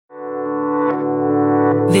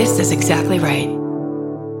This is exactly right.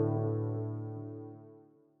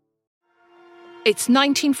 It's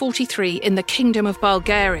 1943 in the Kingdom of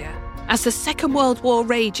Bulgaria. As the Second World War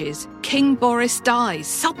rages, King Boris dies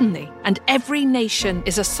suddenly, and every nation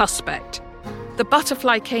is a suspect. The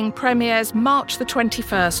Butterfly King premieres March the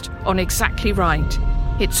 21st on Exactly Right.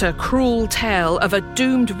 It's a cruel tale of a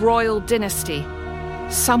doomed royal dynasty.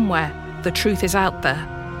 Somewhere, the truth is out there.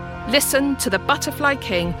 Listen to The Butterfly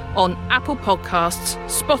King on Apple Podcasts,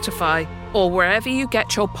 Spotify, or wherever you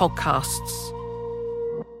get your podcasts.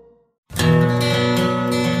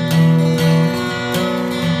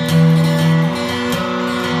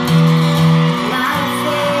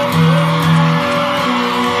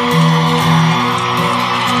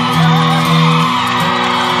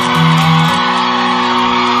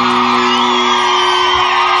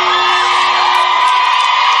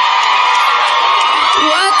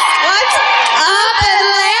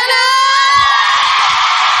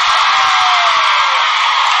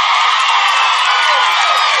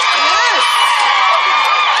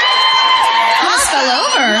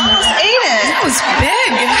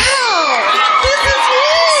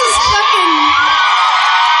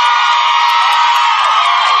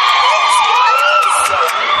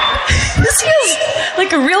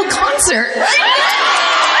 Like a real concert. Very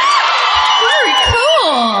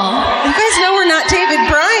cool. You guys know we're not David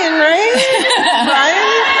Bryan, right? Bryan?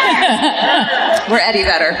 We're Eddie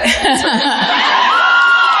Vedder.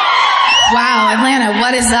 Wow, Atlanta,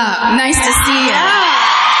 what is up? Nice to see you.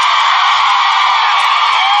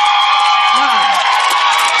 Wow.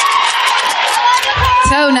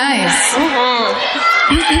 So nice.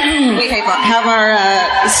 We have our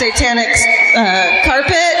satanic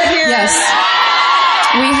carpet here. Yes.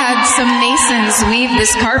 We had some masons weave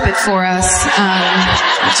this carpet for us.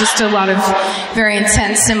 Just a lot of very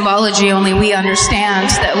intense symbology only we understand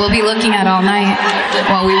that we'll be looking at all night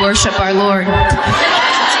while we worship our Lord.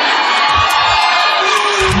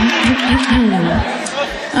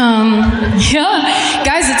 Yeah.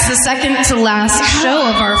 Guys, it's the second to last show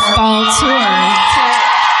of our fall tour.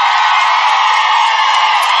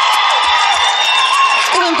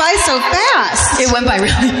 So fast. It went by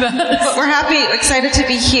really fast. But we're happy, excited to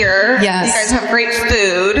be here. Yes. You guys have great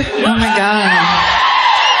food. Oh my God.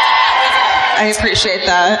 I appreciate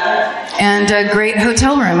that. And a great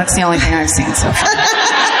hotel room. That's the only thing I've seen so far.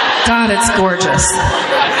 God, it's gorgeous.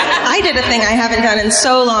 I did a thing I haven't done in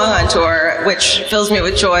so long on tour, which fills me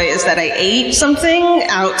with joy, is that I ate something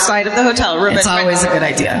outside of the hotel room. It's always a good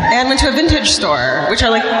idea. And went to a vintage store, which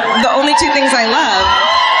are like the only two things I love.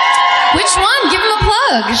 Which one? Give him a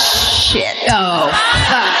plug. Shit. Oh.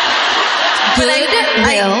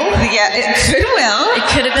 Goodwill. Goodwill. It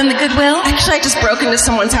could have been the Goodwill. Actually, I just broke into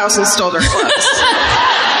someone's house and stole their clothes.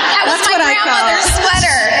 That's what I call it.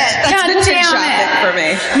 Sweater. That's God vintage damn shopping for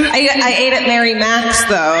me. I ate at Mary Mac's,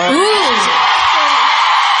 though. Ooh.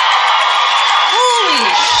 Holy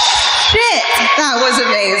shit. That was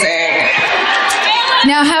amazing.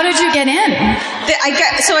 Now, how did you get in? I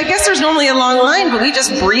guess there's normally a long line, but we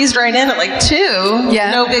just breezed right in at like 2. Yeah.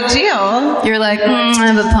 No big deal. You're like, I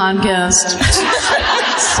have a podcast.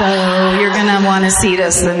 So you're going to want to seat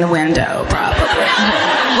us in the window, probably.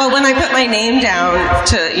 Well, when I put my name down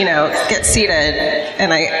to, get seated,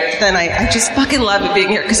 and I just fucking love being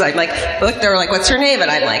here, because I'm like, look, they were like, what's your name? And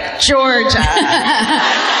I'm like, Georgia.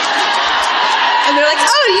 And they're like,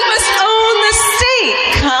 oh, you must own the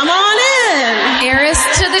state. Come on in. Heiress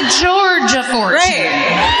to the Georgia fortune. Right.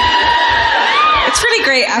 It's pretty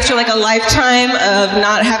great after like a lifetime of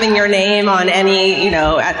not having your name on any,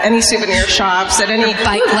 at any souvenir shops, at any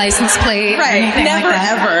bike license plate. Right. Never like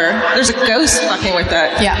that. ever. There's a ghost fucking with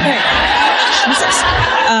that. Yeah. Jesus.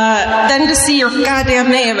 Then to see your goddamn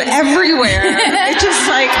name everywhere. It's just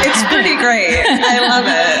like, it's pretty great. I love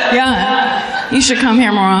it. Yeah. You should come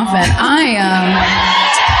here more often.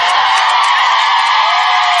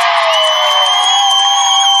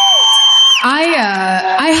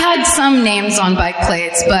 I had some names on bike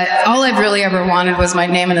plates, but all I've really ever wanted was my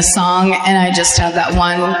name in a song, and I just have that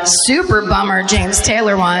one super bummer James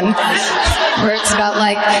Taylor one, where it's got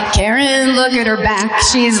like, Karen, look at her back,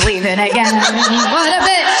 she's leaving again. What a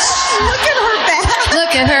bitch. Look at her back.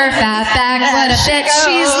 Look at her fat back, what a bitch,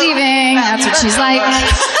 she's leaving. That's what she's like.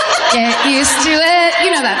 Get used to it.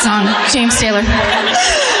 You know that song, James Taylor.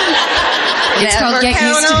 It's called Get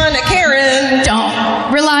Used to It. On a Karen. Don't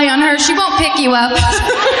rely on her. She won't pick you up.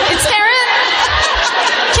 It's Karen.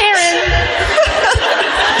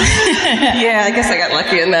 Yeah. Yeah, I guess I got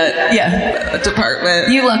lucky in that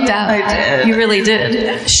department. You lucked out. I did. You really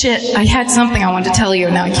did. Shit, I had something I wanted to tell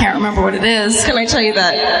you. Now I can't remember what it is. Can I tell you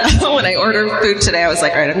that when I ordered food today, I was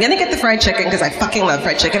like, all right, I'm going to get the fried chicken because I fucking love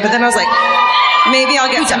fried chicken. But then I was like, maybe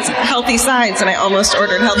I'll get some healthy sides. And I almost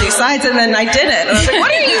ordered healthy sides, and then I didn't. And I was like,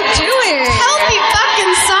 what are you doing? Healthy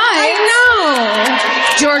fucking sides. I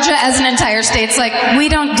know. Georgia, as an entire state's like, we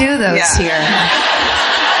don't do those here.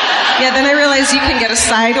 Yeah, then I realized you can get a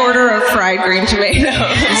side order of fried green tomatoes.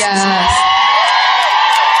 Yes.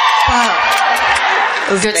 Wow.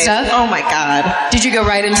 Good stuff? Oh my God. Did you go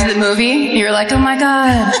right into the movie? You're like, oh my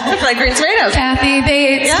God. Fried green tomatoes. Kathy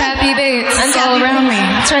Bates, Yeah. Kathy Bates. I'm It's all Kathy around me.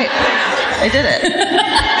 That's right. I did it.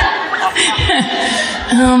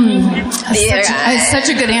 It's such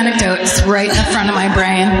a good anecdote. It's right in the front of my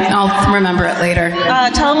brain. I'll remember it later.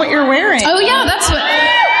 Tell them what you're wearing. Oh yeah, that's what.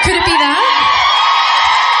 Could it be that?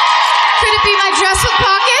 Could it be my dress with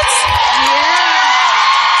pockets?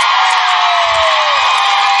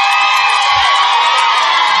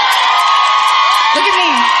 Look at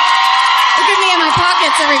me. Look at me in my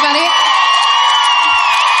pockets, everybody.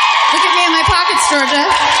 Look at me in my pockets, Georgia.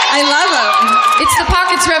 I love them. It's the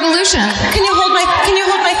pockets revolution. Can you hold my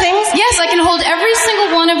things? Yes, I can hold every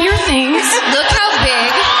single one of your things. Look how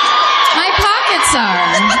big my pockets are.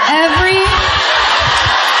 Every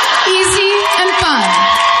easy and fun.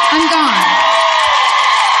 I'm gone.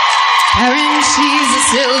 Karen, she's a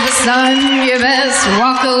silver sun. You best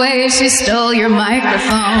walk away. She stole your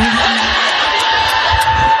microphone.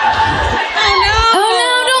 Oh no,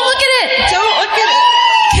 don't look at it. Don't look at it.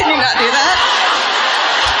 Can you not do that?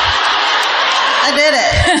 I did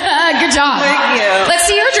it. Good job. Thank you. Let's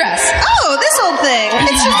see your dress. Oh, this old thing.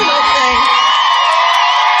 It's just an old thing.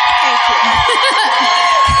 Thank you.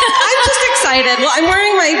 I'm just excited. Well, I'm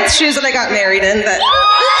wearing my shoes that I got married in. Thanks.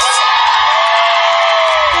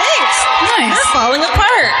 Nice. They're falling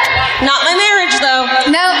apart. Not my marriage, though.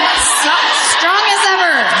 No, strong as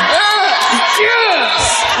ever.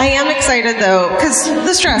 I am excited though, because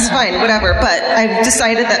the dress, fine, whatever, but I've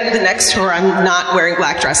decided that the next tour I'm not wearing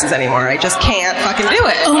black dresses anymore. I just can't fucking do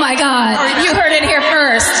it. Oh my God, you heard it here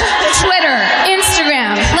first. Twitter,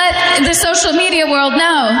 Instagram, let the social media world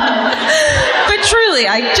know. But truly,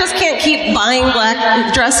 I just can't keep buying black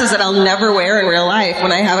dresses that I'll never wear in real life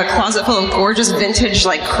when I have a closet full of gorgeous vintage,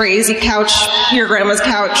 like crazy couch, your grandma's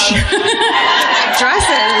couch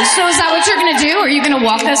dresses. So is that what you're going to do? Are you going to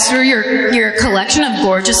walk us through your collection of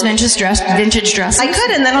gorgeous vintage dresses? I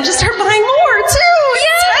could, and then I'll just start buying more too.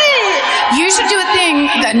 Yeah. You should do a thing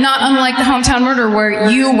that not unlike the Hometown Murder, where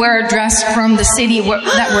you wear a dress from the city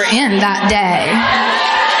that we're in that day.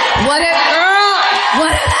 What if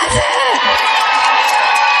that's it?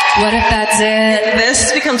 What if that's it?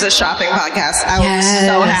 This becomes a shopping podcast. I was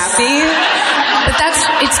so happy. But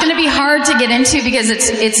it's going to be hard to get into because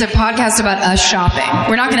it's a podcast about us shopping.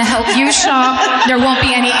 We're not going to help you shop. There won't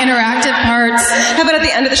be any interactive parts. How about at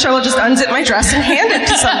the end of the show, I'll just unzip my dress and hand it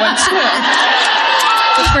to someone too.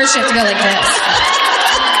 But first you have to go like this.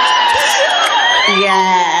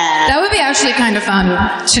 Yeah. That would be actually kind of fun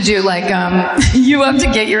to do, like, you have to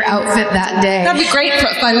get your outfit that day. That'd be great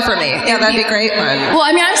fun for me. Yeah, that'd be great fun. Well,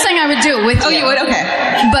 I mean, I'm saying I would do it with you. Oh, you would? Okay.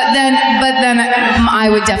 But then I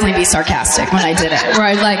would definitely be sarcastic when I did it. Where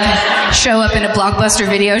I'd, like, show up in a Blockbuster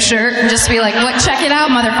Video shirt and just be like, what? Check it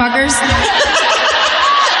out, motherfuckers.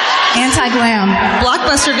 Anti-glam.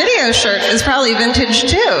 Blockbuster Video shirt is probably vintage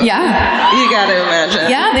too. Yeah. You gotta imagine.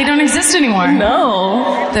 Yeah, they don't exist anymore.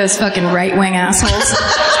 No. Those fucking right-wing assholes.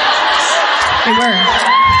 They were.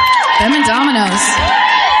 Them and Domino's.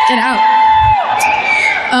 Get out.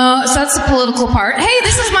 So that's the political part. Hey,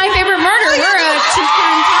 this is My Favorite Murder. We're a true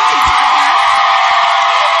crime podcast.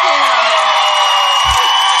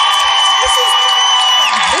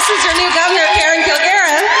 This is your new governor, Karen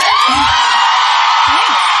Kilgaren.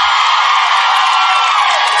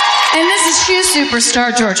 And this is shoe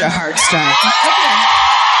superstar Georgia Hardstar.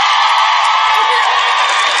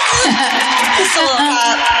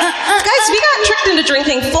 Guys, we got tricked into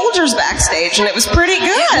drinking Folgers backstage, and it was pretty good.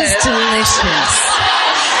 It was delicious.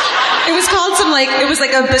 It was called it was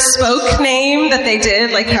like a bespoke name that they did,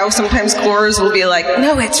 like how sometimes Coors will be like,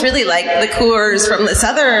 no, it's really like the Coors from this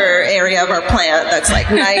other area of our plant that's like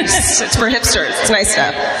nice. It's for hipsters. It's nice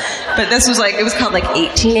stuff. But this was it was called like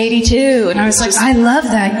 1882. And I was like, I love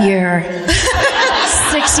that year.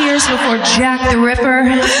 6 years before Jack the Ripper.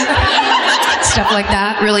 Stuff like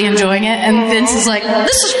that, really enjoying it. And Vince is like,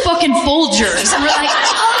 this is fucking Folgers. And we're like,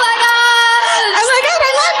 oh my God,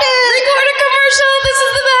 I loved it. Record a commercial, this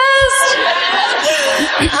is the best.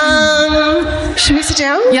 Should we sit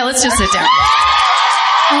down? Yeah, let's just sit down.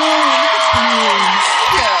 Oh,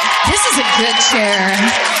 This is a good chair.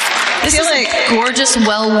 This is like a gorgeous,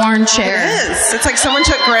 well-worn chair. It is. It's like someone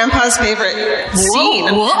took Grandpa's favorite scene.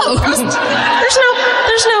 Whoa. There's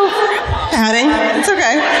no padding. It's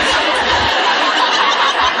okay.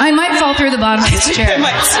 I might fall through the bottom of this chair.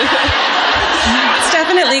 It's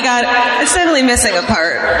definitely missing a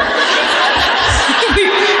part.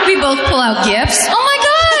 we both pull out gifts. Oh my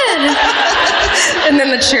God! And then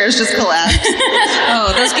the chairs just collapse.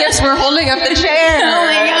 Oh, those gifts were holding up the chair. Oh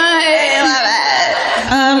my God! I love it.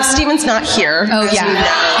 Steven's not here. Oh yeah,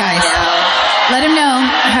 guys. Let him know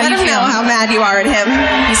how you feel. Let him know how mad you are at him.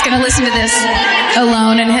 He's going to listen to this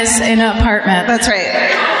alone in an apartment. That's right.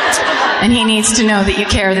 And he needs to know that you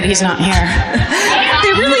care that he's not here.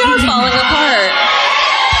 They really are falling apart.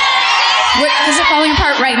 What, is it falling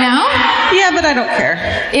apart right now? Yeah, but I don't care.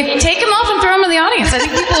 Take him off and throw him in the audience. I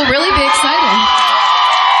think people will really be excited.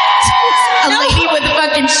 A lady with a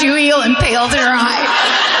fucking shoe heel impaled in her eye.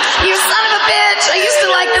 You son of a bitch! I used to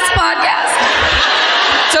like this podcast.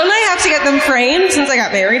 Don't I have to get them framed since I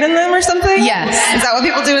got married in them or something? Yes. Is that what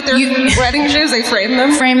people do with their wedding shoes? They frame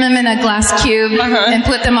them? Frame them in a glass cube and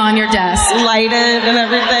put them on your desk. Lighted and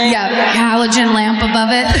everything? Yeah, halogen lamp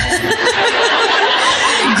above it.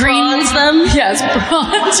 Bronze them? Yes,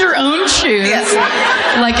 bronze your own shoes. Yes.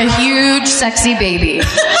 Like a huge, sexy baby.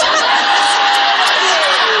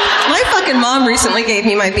 My fucking mom recently gave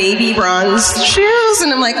me my baby bronze shoes,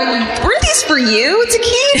 and I'm like, weren't these for you to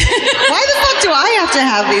keep? Why the fuck do I have to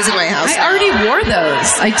have these in my house? I already wore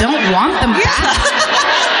those. I don't want them back.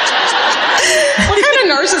 What kind of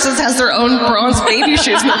narcissist has their own bronze baby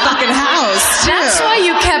shoes in their fucking house? That's why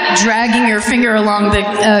you kept dragging your finger along the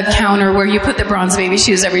counter where you put the bronze baby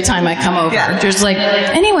shoes every time I come over. Yeah. Just like,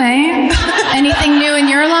 anyway, anything new in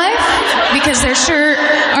your life? Because there sure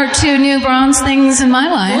are 2 new bronze things in my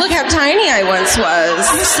life. Look how tiny I once was.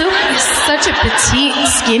 Such a petite,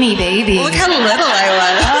 skinny baby. Look how little I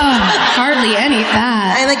was. Oh, hardly any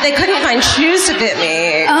fat. And they couldn't find shoes to fit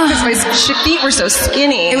me because my feet were so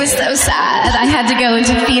skinny. It was so sad. I had to go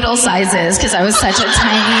into fetal sizes because I was such a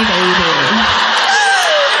tiny baby.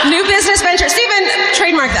 New business venture. Steven,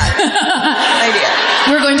 trademark that idea.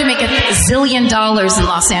 We're going to make $1 zillion in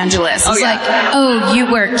Los Angeles. It's like, oh, you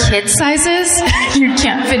wear kid sizes? You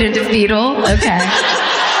can't fit into fetal? Okay.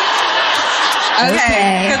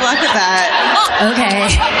 Okay. Good luck with that. Okay.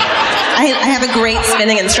 I have a great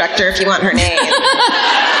spinning instructor if you want her name.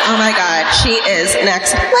 Oh my God, she is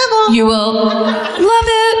next level. You will love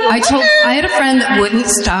it. I had a friend that wouldn't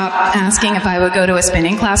stop asking if I would go to a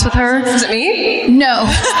spinning class with her. Is it me? No.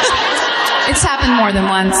 It's happened more than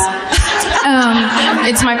once.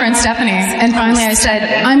 It's my friend Stephanie. And finally I said,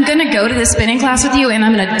 I'm going to go to the spinning class with you and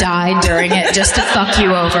I'm going to die during it just to fuck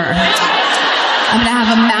you over. I'm going to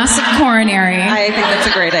have a massive coronary. I think that's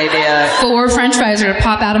a great idea. 4 French fries are going to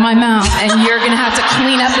pop out of my mouth and you're going to have to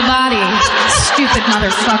clean up the body. Stupid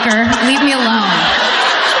motherfucker. Leave me alone.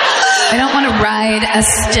 I don't want to ride a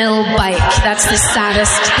still bike. That's the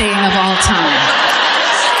saddest thing of all time.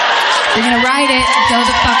 You're going to ride it, go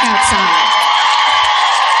the fuck outside.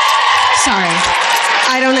 Sorry.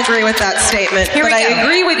 I don't agree with that statement, but I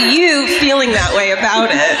agree with you feeling that way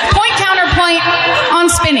about it. Point, counterpoint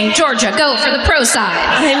on spinning. Georgia, go for the pro side.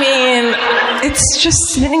 I mean, it's just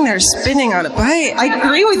sitting there spinning on a bike. I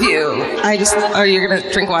agree with you. Are you going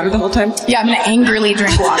to drink water the whole time? Yeah, I'm going to angrily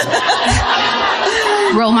drink water.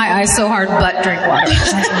 Roll my eyes so hard, but drink water.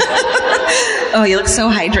 Oh, you look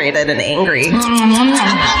so hydrated and angry. You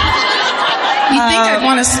think I'd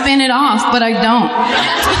want to spin it off, but I don't.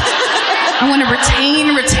 I want to retain.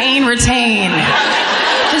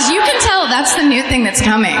 Because you can tell that's the new thing that's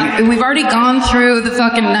coming. We've already gone through the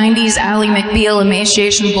fucking 90s Ally McBeal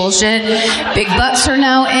emaciation bullshit. Big butts are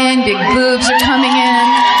now in. Big boobs are coming in.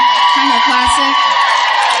 Kind of classic.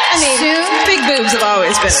 I mean, big boobs have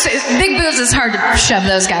always been. Big boobs is hard to shove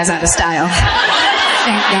those guys out of style.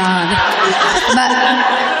 Thank God. But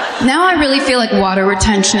now I really feel like water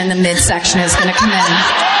retention in the midsection is going to come in.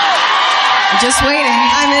 Just waiting.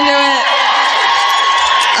 I'm into it.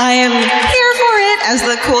 I am here for it, as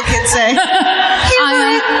the cool kids say.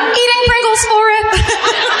 I'm eating Pringles for it.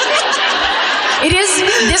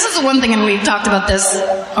 This is the one thing, and we've talked about this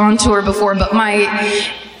on tour before, but my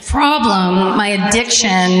problem, my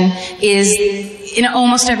addiction is in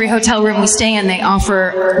almost every hotel room we stay in, they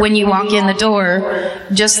offer, when you walk in the door,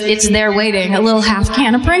 it's there waiting, a little half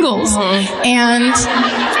can of Pringles. Mm-hmm. And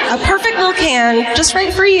a perfect little can, just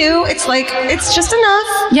right for you. It's just enough.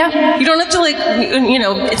 Yeah. You don't have to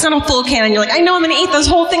it's not a full can and you're like, I know I'm going to eat this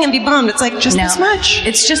whole thing and be bummed. It's like just this much.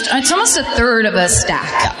 It's almost a third of a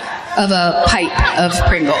stack of a pipe of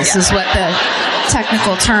Pringles is what the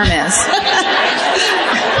technical term is.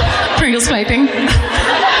 Pringles piping.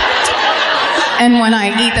 And when I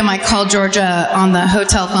eat them, I call Georgia on the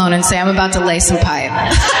hotel phone and say, I'm about to lay some pipe.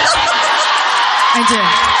 I do.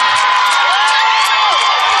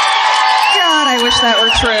 God, I wish that were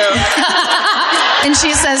true. And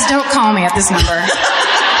she says, don't call me at this number.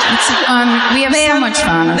 We have so much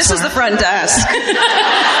fun. This is the front desk.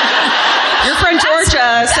 Your friend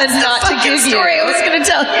Georgia said not to give you. Story I was going to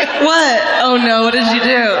tell you. What? Oh no, what did you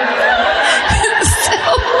do?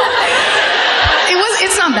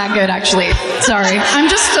 It's not that good, actually. Sorry. I'm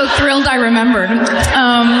just so thrilled I remembered.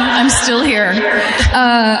 I'm still here.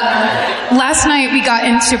 Last night we got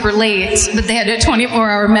in super late, but they had a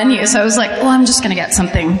 24-hour menu, so I was like, well, I'm just going to get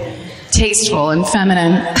something tasteful and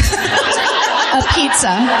feminine. A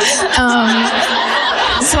pizza.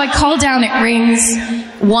 So I call down, it rings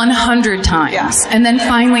 100 times. Yeah. And then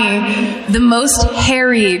finally, the most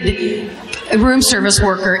harried room service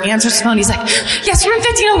worker answers the phone. He's like, yes, room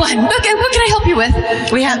 1501. Okay, what can I help you with?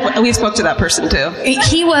 We spoke to that person too.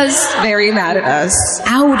 He was very mad at us.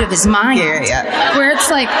 Out of his mind. Yeah. Where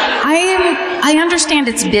it's like, I understand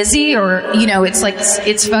it's busy, or, it's like,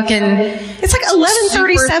 it's fucking... It's like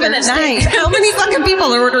 11:37 at night. How many fucking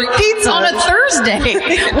people are ordering pizza? On a Thursday.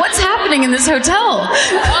 What's happening in this hotel?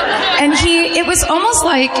 And it was almost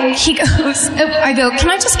like he goes, I go, can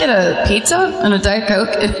I just get a pizza and a Diet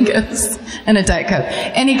Coke? And he goes, and a Diet Coke.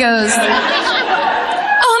 And he goes,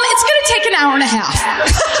 it's going to take an hour and a half.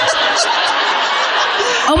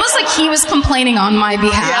 Almost like he was complaining on my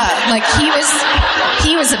behalf. Yeah. Like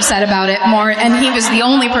he was upset about it more, and he was the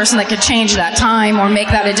only person that could change that time or make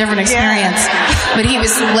that a different experience. Yeah. But he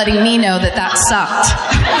was letting me know that sucked.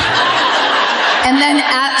 And then,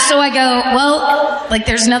 so I go, well, like,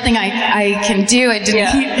 there's nothing I can do. I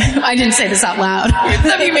didn't say this out loud.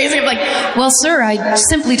 That'd be amazing. I'm like, well, sir, I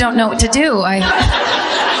simply don't know what to do. I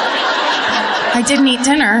didn't eat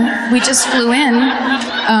dinner. We just flew in.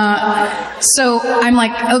 So I'm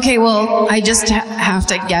like, okay, well, I just have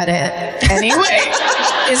to get it anyway,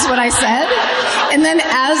 is what I said. And then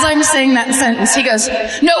as I'm saying that sentence, he goes,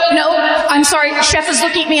 no, I'm sorry. Chef is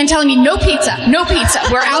looking at me and telling me, no pizza.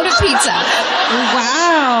 We're out of pizza.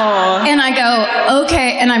 Wow. And I go,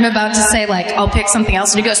 okay. And I'm about to say, like, I'll pick something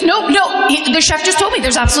else. And he goes, no, the chef just told me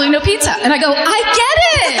there's absolutely no pizza. And I go, I get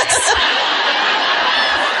it.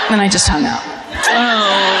 And I just hung up.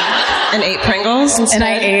 Oh. And ate Pringles instead?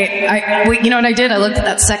 And you know what I did? I looked at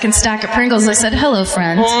that second stack of Pringles. I said, hello,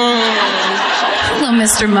 friend. Hello,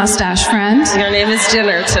 Mr. Mustache Friend. Your name is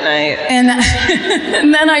dinner tonight. And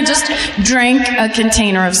then I just drank a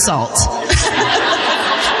container of salt.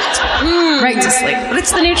 Right to sleep. But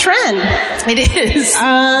it's the new trend. It is.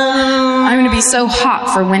 I'm going to be so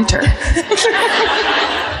hot for winter.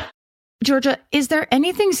 Georgia, is there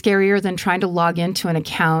anything scarier than trying to log into an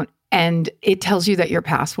account and it tells you that your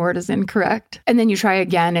password is incorrect? And then you try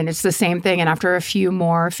again and it's the same thing. And after a few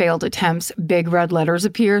more failed attempts, big red letters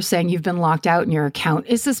appear saying you've been locked out and your account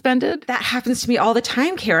is suspended? That happens to me all the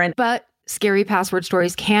time, Karen. But scary password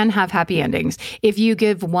stories can have happy endings if you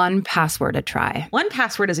give 1Password a try.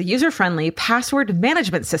 1Password is a user-friendly password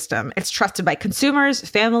management system. It's trusted by consumers,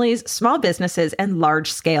 families, small businesses, and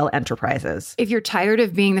large-scale enterprises. If you're tired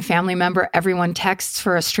of being the family member everyone texts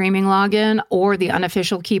for a streaming login or the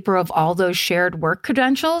unofficial keeper of all those shared work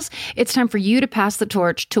credentials, it's time for you to pass the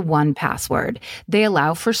torch to 1Password. They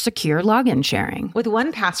allow for secure login sharing. With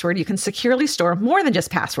 1Password, you can securely store more than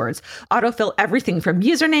just passwords, autofill everything from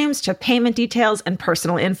usernames to payment details and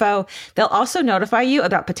personal info. They'll also notify you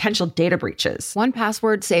about potential data breaches.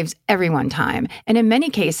 1Password saves everyone time, and in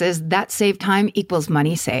many cases, that saved time equals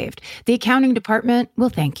money saved. The accounting department will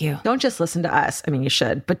thank you. Don't just listen to us. I mean, you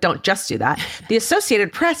should, but don't just do that. The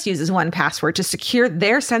Associated Press uses 1Password to secure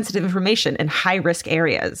their sensitive information in high-risk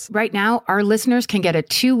areas. Right now, our listeners can get a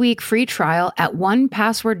 2-week free trial at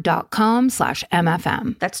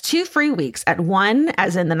 1password.com/MFM. That's 2 free weeks at 1,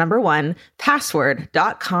 as in the number 1,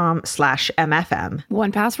 password.com/MFM.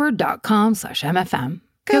 1password.com/MFM.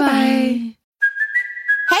 Goodbye.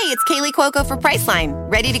 Hey, it's Kaylee Cuoco for Priceline.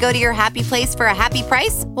 Ready to go to your happy place for a happy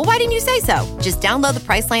price? Well, why didn't you say so? Just download the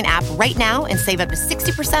Priceline app right now and save up to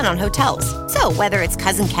 60% on hotels. So whether it's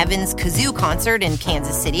Cousin Kevin's Kazoo Concert in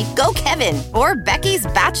Kansas City, go Kevin, or Becky's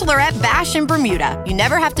Bachelorette Bash in Bermuda, you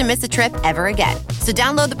never have to miss a trip ever again. So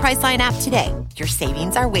download the Priceline app today. Your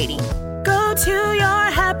savings are waiting. Go to your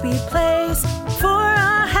happy place for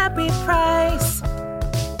a happy price.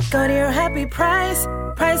 Go to your happy price,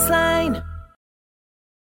 Priceline.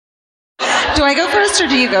 Do I go first or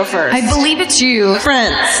do you go first? I believe it's you.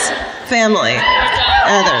 Friends, family,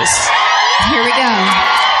 others. Here we go.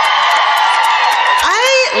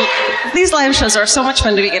 these live shows are so much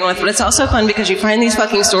fun to begin with, but it's also fun because you find these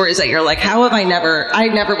fucking stories that you're like, how have I never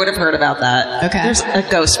would have heard about that. Okay. There's a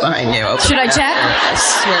ghost behind you. Should I check?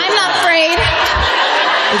 I'm not afraid.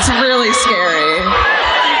 It's really scary.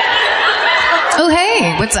 Oh,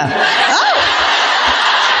 hey, what's up? Oh!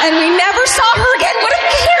 And we never saw her again. What if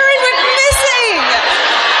Karen went missing?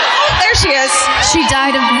 Oh, there she is. She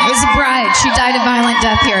died of, as a bride, she died a violent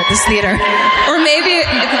death here at this theater. Or maybe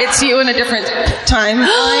it's you in a different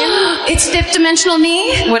timeline. It's fifth dimensional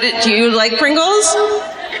me? Do you like Pringles?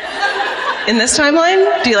 In this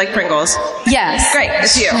timeline? Do you like Pringles? Yes. Great,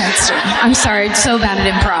 it's you. I'm sorry, I'm so bad at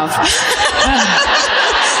improv.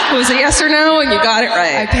 It was a yes or no, and you got it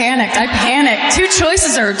right. I panicked. Two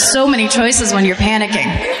choices are so many choices when you're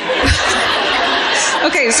panicking.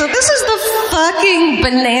 Okay, so this is the fucking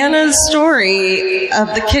bananas story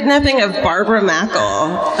of the kidnapping of Barbara Mackle.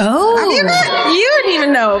 Oh. You didn't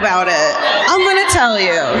even know about it. I'm going to tell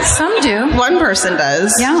you. Some do. One person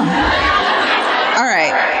does. Yeah. All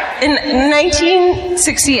right. In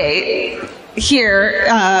 1968, here,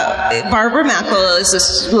 Barbara Mackle is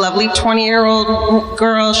this lovely 20-year-old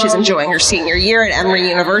girl. She's enjoying her senior year at Emory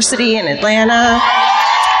University in Atlanta.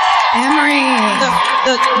 Emory.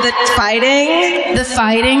 The fighting. The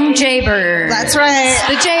fighting Jaybirds. That's right.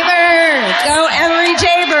 The Jaybirds. Go Emory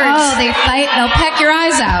Jaybirds. Oh, they fight. They'll peck your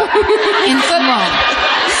eyes out in football.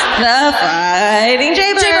 The fighting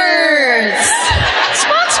Jaybirds.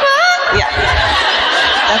 Squawk, squawk. Yeah.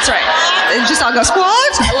 That's right. It just all goes squawk,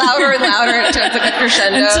 louder and louder until it's like a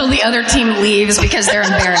crescendo. Until the other team leaves because they're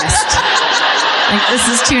embarrassed. Like, this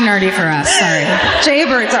is too nerdy for us. Sorry.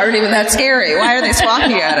 Jaybirds aren't even that scary. Why are they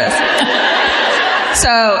squawking at us?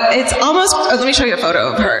 So it's almost. Let me show you a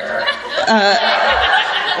photo of her.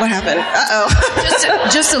 What happened? Uh-oh.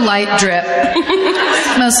 Just a light drip.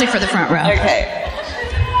 Mostly for the front row. Okay.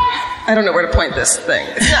 I don't know where to point this thing.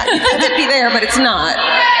 It's not. It could be there, but it's not.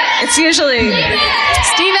 It's usually.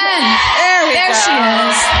 Steven! There she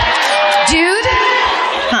is. Dude,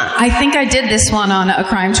 I think I did this one on A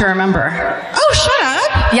Crime to Remember. Oh, shut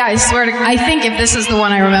up. Yeah, I swear to I think if this is the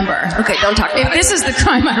one I remember. Okay, don't talk about If this is the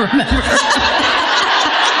crime I remember.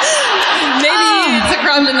 Maybe it's a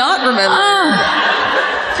crime to not remember.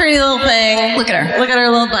 Pretty little thing. Look at her. Look at her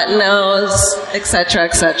little button nose, etc.,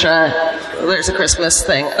 etc. There's a Christmas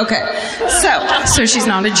thing. Okay, So she's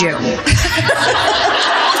not a Jew.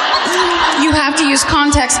 You have to use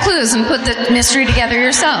context clues and put the mystery together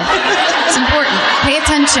yourself. It's important. Pay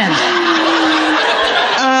attention.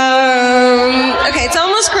 Okay, it's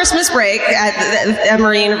almost Christmas break at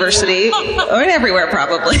Emory University, or everywhere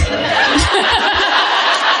probably.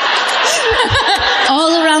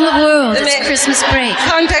 All around the world, it's Christmas break.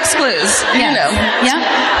 Context clues, you know.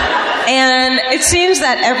 Yeah. And it seems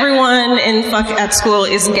that everyone at school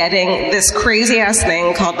is getting this crazy-ass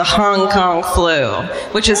thing called the Hong Kong flu,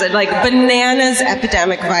 which is a bananas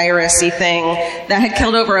epidemic virus-y thing that had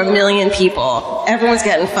killed over 1 million people. Everyone's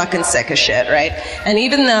getting fucking sick as shit, right? And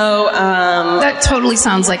even though... that totally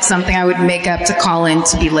sounds like something I would make up to call in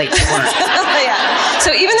to be late to work. Yeah.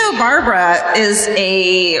 So even though Barbara is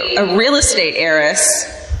a real estate heiress,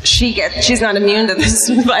 she's not immune to this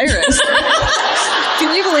virus.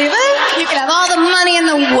 Can you believe it? You can have all the money in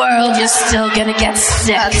the world, you're still gonna get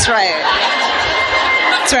sick. That's right.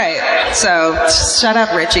 That's right. So, shut up,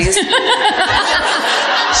 Richies.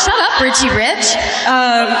 Shut up, Richie Rich.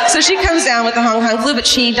 So she comes down with the Hong Kong flu, but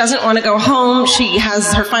she doesn't want to go home. She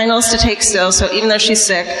has her finals to take still, so even though she's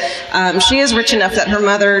sick, she is rich enough that her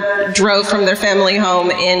mother drove from their family home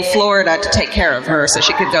in Florida to take care of her so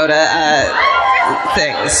she could go to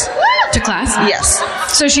things. To class? Yes.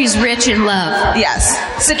 So she's rich in love. Yes.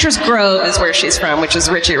 Citrus Grove is where she's from, which is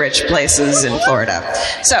richy rich places in Florida.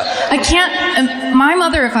 So I can't. My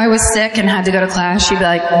mother, if I was sick and had to go to class, she'd be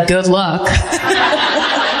like, "Good luck.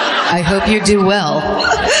 I hope you do well."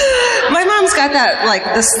 My mom's got that,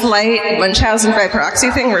 the slight Munchausen by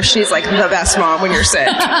proxy thing where she's the best mom when you're sick.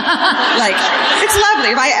 It's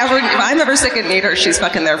lovely. If I'm ever sick and need her, she's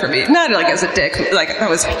fucking there for me. Not as a dick. That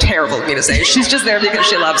was terrible of me to say. She's just there because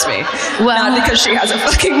she loves me. Well, not because she has a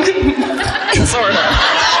fucking disorder.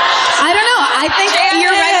 I don't know. I think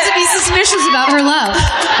you're right to be suspicious about her love.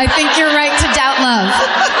 I think you're right to doubt love.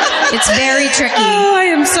 It's very tricky. Oh,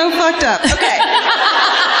 I am so fucked up. Okay.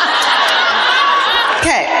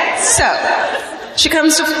 So, she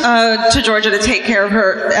comes to Georgia to take care of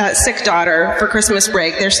her sick daughter for Christmas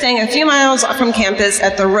break. They're staying a few miles from campus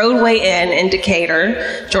at the Roadway Inn in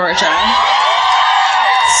Decatur, Georgia.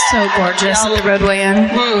 So gorgeous at the Roadway Inn.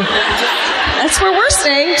 That's where we're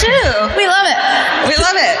staying too. We love it. We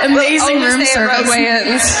love it. Amazing We'll room stay at service. Roadway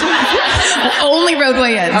Inns. Only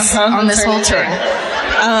Roadway Inns on this whole tour.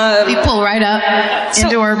 We pull right up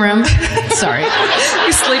into our room. Sorry.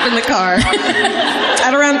 We sleep in the car.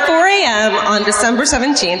 At around 4 a.m. on December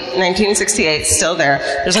 17th, 1968, still there,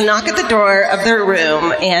 there's a knock at the door of their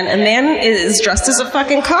room, and a man is dressed as a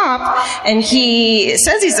fucking cop, and he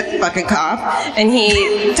says he's a fucking cop, and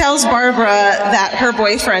he tells Barbara that her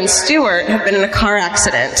boyfriend, Stuart, had been in a car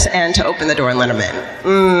accident, and to open the door and let him in.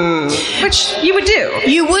 Which you would do.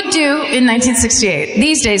 You would do in 1968.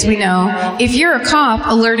 These days we know if you're a cop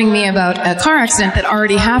alerting me about a car accident that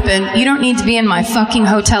already happened, you don't need to be in my fucking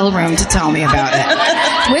hotel room to tell me about it.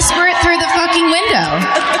 Whisper it through the fucking window.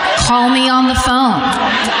 Call me on the phone.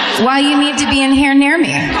 Why you need to be in here near me?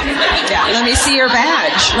 Yeah, let me see your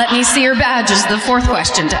badge. Let me see your badge is the fourth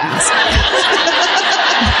question to ask.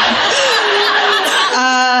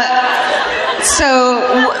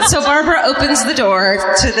 So Barbara opens the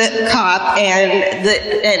door to the cop,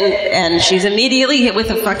 and she's immediately hit with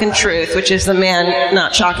the fucking truth, which is the man,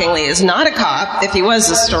 not shockingly, is not a cop. If he was,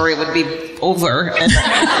 the story would be over.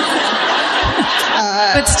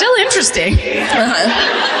 But still interesting. The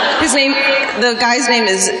guy's name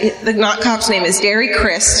is, the not cop's name is Gary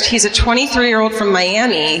Christ. He's a 23-year-old from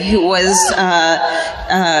Miami who was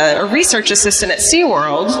a research assistant at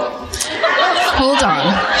SeaWorld. Hold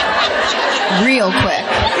on. Real quick.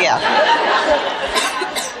 Yeah.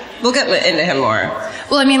 We'll get into him more.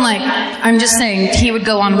 Well, I mean, like, I'm just saying he would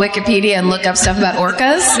go on Wikipedia and look up stuff about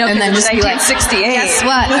orcas, No, and then just be like, 1968. guess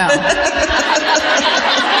what? Oh.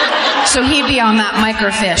 So he'd be on that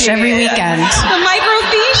microfiche every weekend. The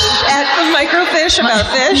microfiche at the microfiche about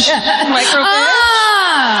fish. Microfiche.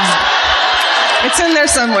 Ah! It's in there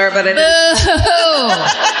somewhere, but it is.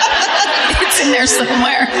 It's in there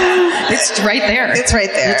somewhere. It's right there. It's right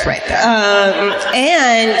there. It's right there.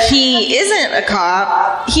 And he isn't a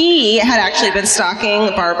cop. He had actually been stalking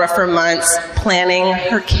Barbara for months, planning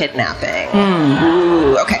her kidnapping.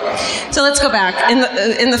 Ooh, okay. So let's go back. In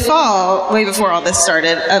the fall, way before all this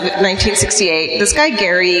started, of 1968, this guy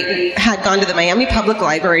Gary had gone to the Miami Public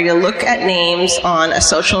Library to look at names on a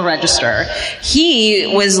social register. He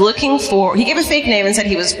was looking for, he gave a fake name and said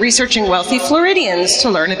he was researching wealthy Floridians to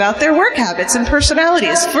learn about their work habits and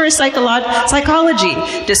personalities for a psychology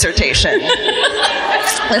dissertation.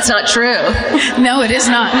 That's not true. No, it is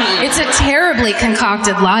not. It's a terribly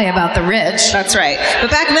concocted lie about the rich. That's right. But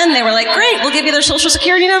back then they were like, great, we'll give you their social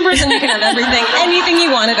security numbers and you can have everything, anything you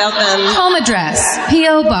want about them. Home address,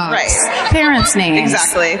 P.O. box, Right. parents' names.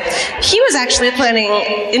 Exactly. He was actually planning,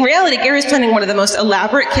 in reality, Gary's planning one of the most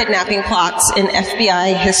elaborate kidnapping plots in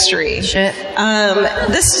FBI history. Shit.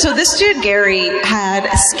 This dude Gary had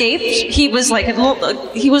escaped. He was like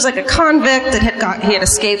a convict that he had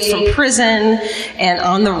escaped from prison and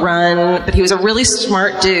on the run, but he was a really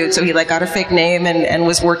smart dude, so he like got a fake name and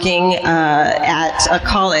was working at a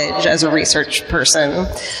college as a research person.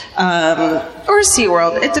 Or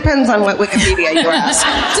SeaWorld. It depends on what Wikipedia you ask.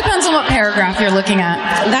 Depends on what paragraph you're looking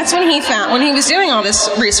at. That's when he was doing all this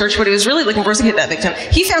research, what he was really looking for was to get that victim.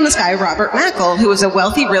 He found this guy, Robert Mackle, who was a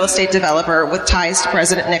wealthy real estate developer with ties to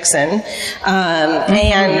President Nixon.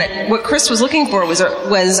 And what Chris was looking for was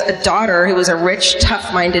a daughter who was a rich,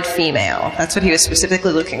 tough-minded female. That's what he was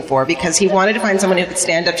specifically looking for, because he wanted to find someone who could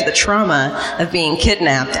stand up to the trauma of being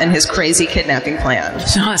kidnapped and his crazy kidnapping plan.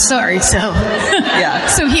 Oh, sorry. So, Yeah.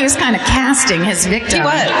 So he was kind of casting his victim. He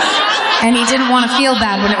was. And he didn't want to feel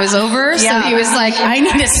bad when it was over, Yeah. so he was like, I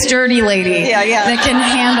need a sturdy lady Yeah. that can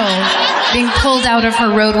handle being pulled out of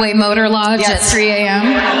her roadway motor lodge at 3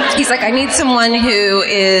 a.m. He's like, I need someone who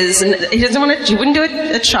is, he wouldn't do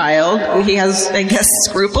a child. He has, I guess,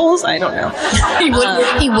 scruples. I don't know.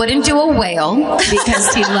 He wouldn't do a whale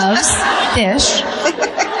because he loves fish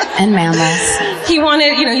and mammals. He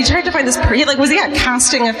wanted, he tried to find this, was he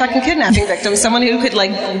casting a fucking kidnapping victim, someone who could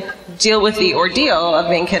deal with the ordeal of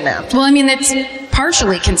being kidnapped. Well, I mean, it's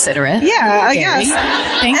partially considerate. Yeah, I Gary.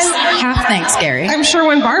 guess. Half thanks, Gary. I'm sure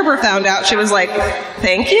when Barbara found out, she was like,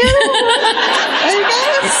 thank you,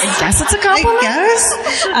 I guess it's a compliment.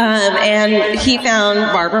 And he found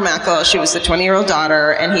Barbara Mackle. She was the 20-year-old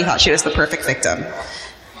daughter, and he thought she was the perfect victim.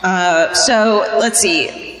 So let's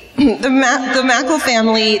see. The Mackle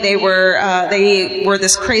family, they were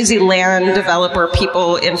this crazy land developer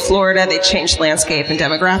people in Florida. They changed the landscape and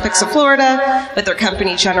demographics of Florida with their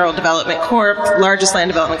company, General Development Corp., largest land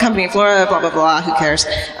development company in Florida, blah, blah, blah, who cares?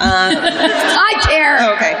 I care.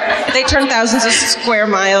 Okay. They turned thousands of square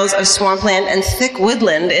miles of swampland and thick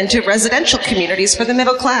woodland into residential communities for the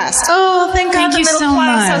middle class. Oh, thank God Thank the you middle so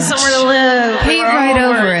class much. has somewhere to live. Pave right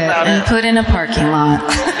over it and put in a parking lot.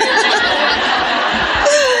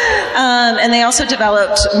 And they also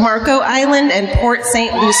developed Marco Island and Port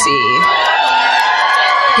St. Lucie.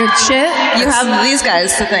 Good shit. You have these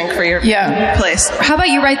guys to thank for your place. How about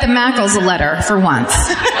you write the Mackles a letter for once?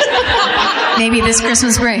 Maybe this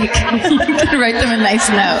Christmas break. You could write them a nice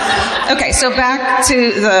note. Okay, so back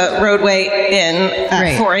to the Roadway Inn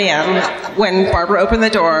at 4 a.m. when Barbara opened the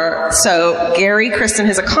door. So Gary Kristen,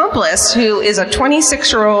 his accomplice, who is a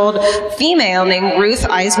 26-year-old female named Ruth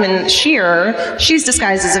Eisman Shearer, she's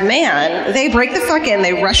disguised as a man. They break the fuck in,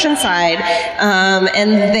 they rush inside,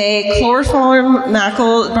 and they chloroform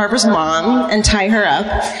Barbara's mom and tie her up,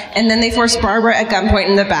 and then they force Barbara at gunpoint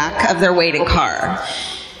in the back of their waiting car.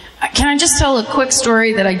 Can I just tell a quick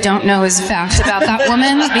story that I don't know is fact about that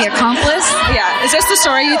woman, the accomplice? Yeah. Is this the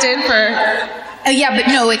story you did for... yeah, but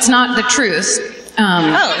no, it's not the truth.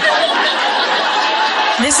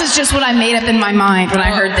 This is just what I made up in my mind when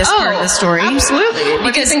I heard this part of the story. Absolutely.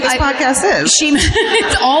 What do you think this podcast is?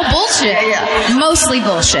 It's all bullshit. Yeah. Mostly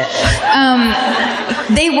bullshit.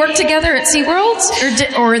 They worked together at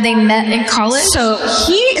SeaWorld? Or they met in college? So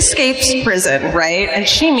he escapes prison, right? And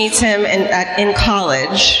she meets him in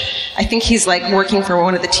college. I think he's like working for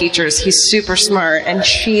one of the teachers. He's super smart. And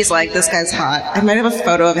she's like, this guy's hot. I might have a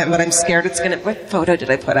photo of him, but I'm scared it's going to... What photo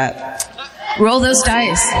did I put up? Roll those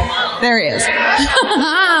dice. There he is.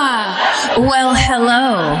 Well,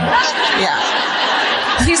 hello. Yeah.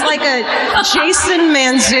 He's like a Jason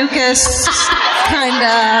Mantzoukas kind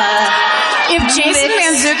of... If Jason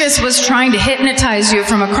Mantzoukas was trying to hypnotize you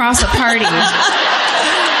from across a party...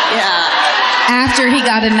 Yeah. After he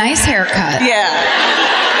got a nice haircut. Yeah.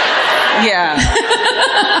 Yeah.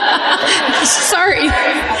 Sorry.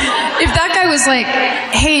 If that guy was like,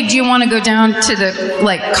 hey, do you want to go down to the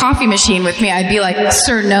coffee machine with me? I'd be like,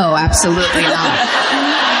 sir, no, absolutely not.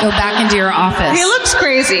 Go back into your office. He looks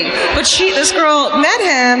crazy. But this girl met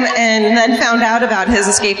him and then found out about his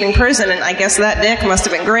escaping prison, and I guess that dick must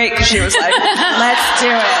have been great because she was like, let's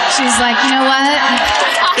do it. She's like, you know what?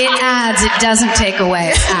 It adds, it doesn't take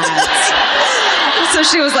away, it adds. So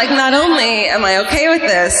she was like, not only am I okay with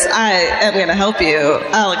this, I am going to help you.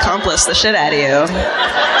 I'll accomplish the shit out of you.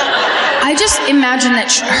 I just imagine that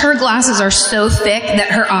her glasses are so thick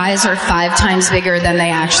that her eyes are 5 times bigger than they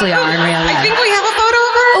actually are in real life. I think we have a photo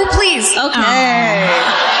of her. Oh, please. Okay.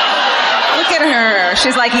 Look at her.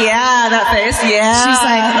 She's like, yeah, that face. Yeah. She's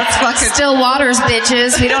like, that's fucking... still waters,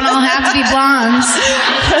 bitches. We don't all have to be blondes.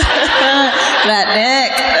 That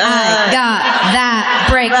dick. I got that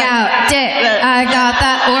breakout dick. I got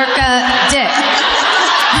that orca dick.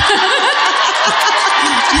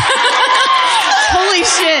 Holy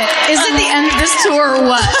shit. Is it the end of this tour or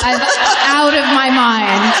what? I'm out of my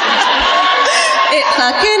mind. It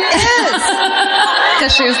fucking is.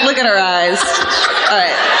 Because look at her eyes. All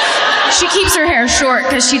right. She keeps her hair short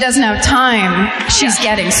because she doesn't have time. She's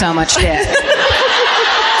getting so much dick.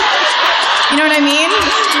 You know what I mean?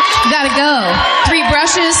 You gotta go. 3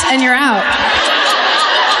 brushes and you're out.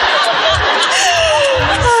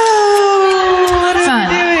 What are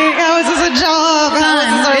we doing? How is this a job?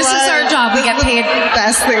 Fun. This is our job. We get paid.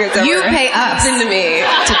 Best thing that's ever You pay us happened to me.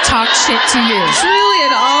 To talk shit to you. Truly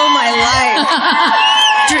in all my life.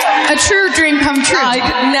 A true dream come true. I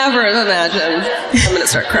could never have imagined. I'm going to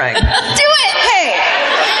start crying. Do it! Hey!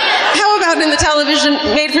 How about in the television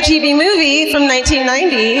made-for-TV movie from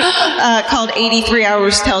 1990 called 83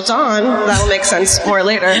 Hours Till Dawn? That'll make sense more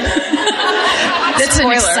later. That's an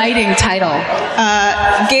exciting title.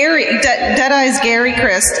 Deadeye's Gary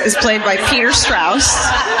Christ is played by Peter Strauss.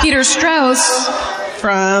 Peter Strauss.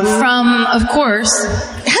 From, of course.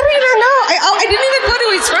 How do you not know? I didn't even put who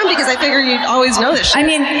he's from because I figured you'd always know this shit. I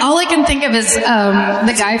mean, all I can think of is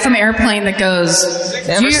the guy from Airplane that goes...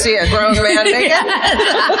 Never see a grown man naked?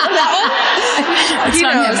 It's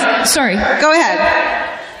not him. Sorry. Go ahead.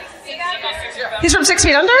 He's from 6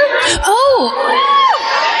 Feet Under? Oh!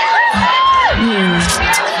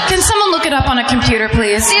 Can someone look it up on a computer,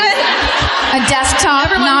 please? Steven? A desktop,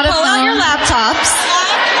 Everyone not a phone. pull out your laptops.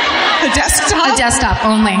 A desktop? A desktop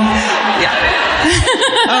only. Yeah.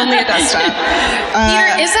 Only a desktop.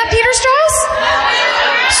 Is that Peter Strauss?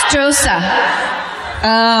 Strosa.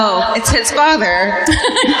 Oh, it's his father.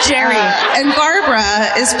 Jerry. And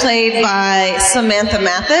Barbara is played by Samantha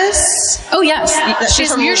Mathis. Oh, yes.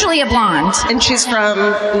 She's usually a blonde. And she's from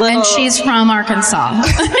And she's from Arkansas.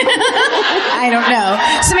 I don't know.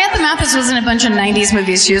 Samantha Mathis was in a bunch of 90s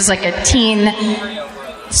movies. She was like a teen...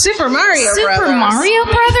 Super Mario Brothers. Super Mario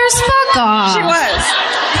Brothers? Fuck off. She was.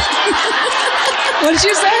 What did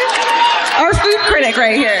you say? Our food critic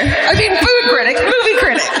right here. I mean, food critic, movie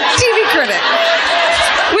critic, TV critic.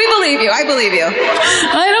 We believe you. I believe you.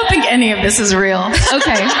 I don't think any of this is real.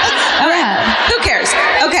 Okay. All right. Who cares?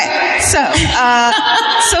 Okay.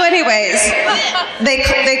 So anyways,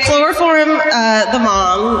 they chloroform the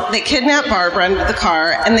mom, they kidnap Barbara into the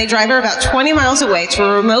car, and they drive her about 20 miles away to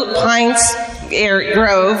a remote pine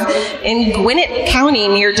grove in Gwinnett County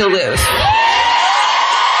near Duluth.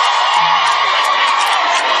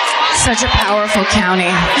 Such a powerful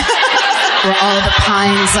county where all the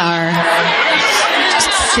pines are.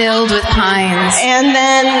 Filled with pines. And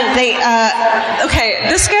then they,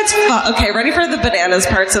 this gets, ready for the bananas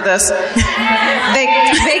parts of this. They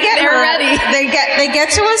get They're her, ready. They get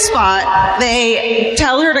to a spot, they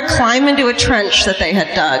tell her to climb into a trench that they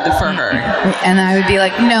had dug for her. And I would be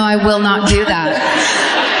like, no, I will not do that.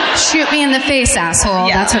 Shoot me in the face, asshole.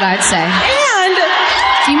 Yeah. That's what I'd say. And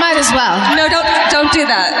You might as well. no, don't do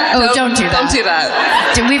that. Oh, don't do that. Don't do that.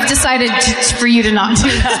 We've decided for you to not do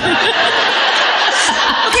that.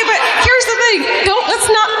 Okay, but here's the thing.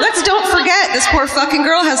 Let's don't forget this poor fucking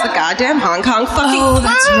girl has the goddamn Hong Kong fucking Oh,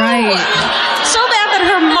 that's flu. right. So bad that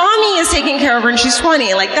her mommy is taking care of her and she's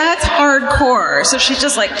 20. Like, that's hardcore. So she's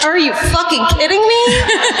just like, are you fucking kidding me?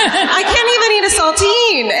 I can't even eat a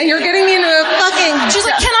saltine and you're getting me into a fucking... She's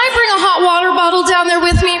like, can I bring a hot water bottle down there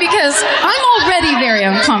with me? Because I'm already very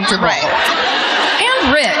uncomfortable. Right.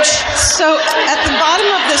 And rich. So at the bottom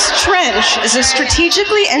of this trench is a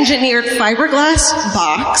strategically engineered fiberglass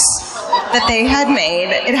box that they had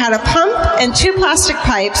made. It had a pump and 2 plastic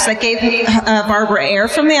pipes that gave Barbara air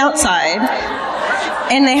from the outside.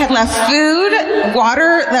 And they had left food,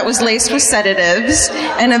 water that was laced with sedatives,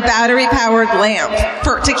 and a battery-powered lamp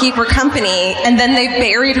to keep her company. And then they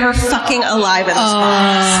buried her fucking alive in this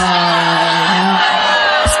box.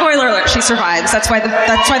 Spoiler alert: she survives. That's why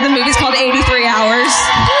the movie's called 83 Hours.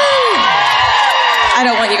 I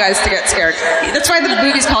don't want you guys to get scared. That's why the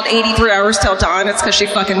movie's called 83 Hours Till Dawn. It's because she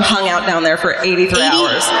fucking hung out down there for 83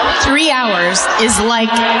 hours. 3 hours is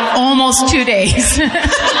like almost 2 days.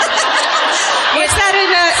 What's that in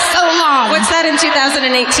so long. What's that in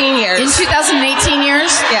 2018 years? In 2018 years?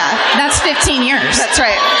 Yeah. That's 15 years. That's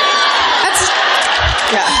right.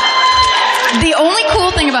 Yeah. The only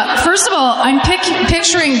cool thing about, first of all, I'm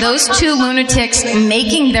picturing those 2 lunatics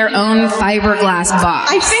making their own fiberglass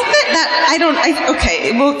box. I think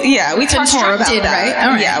we talk more about Constructed, that. right?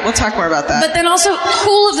 All right. Yeah, we'll talk more about that. But then also,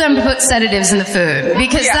 cool of them to put sedatives in the food.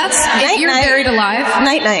 Because that's, if you're buried alive.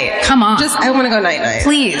 Night. Come on. I want to go night.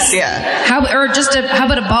 Please. Yeah. How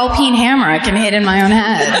about a ball peen hammer I can hit in my own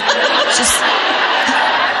head?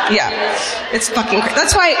 Yeah. It's fucking crazy.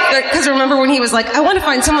 That's why, because remember when he was like, I want to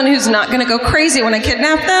find someone who's not going to go crazy when I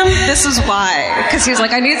kidnap them? This is why. Because he was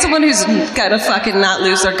like, I need someone who's going to fucking not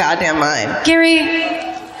lose their goddamn mind. Gary,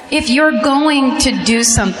 if you're going to do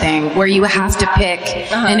something where you have to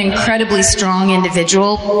pick an incredibly strong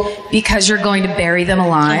individual because you're going to bury them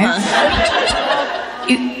alive,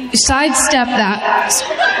 you sidestep that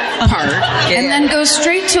part and then go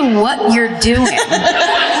straight to what you're doing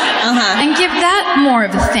and give that more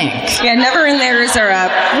of a think. Yeah, never in there is there a,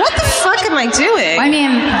 what the fuck am I doing? I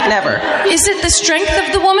mean, never. Is it the strength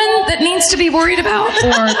of the woman that needs to be worried about,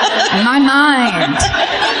 or my mind?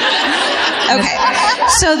 Okay,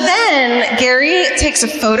 so then Gary takes a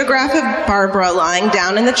photograph of Barbara lying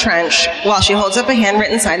down in the trench while she holds up a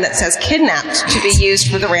handwritten sign that says kidnapped to be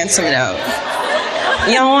used for the ransom note.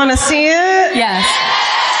 Y'all want to see it? Yes.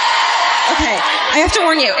 Okay, I have to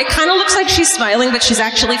warn you, it kind of looks like she's smiling, but she's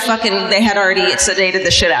actually they had already sedated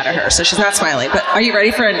the shit out of her, so she's not smiling. But are you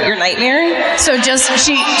ready for your nightmare? So just,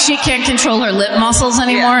 she can't control her lip muscles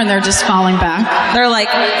anymore, and they're just falling back? They're like,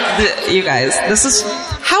 you guys, this is,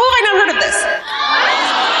 how have I not heard of this?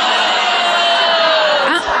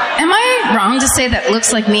 Am I wrong to say that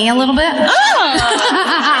looks like me a little bit? Oh!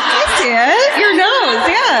 I see it. Your nose,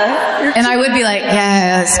 yeah. And I would be like,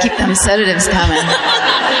 yeah, let's keep them sedatives coming.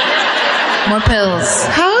 More pills.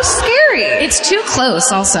 How scary. It's too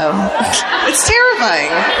close, also. It's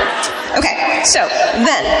terrifying. Okay, so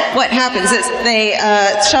then what happens is they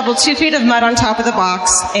shovel 2 feet of mud on top of the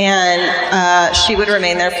box, and she would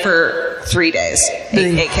remain there for 3 days,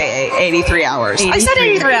 aka 83 hours. I said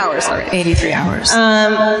 83 hours. Sorry. 83 hours.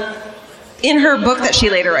 In her book that she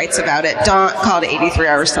later writes about it, called 83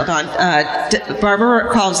 Hours Till Dawn, Barbara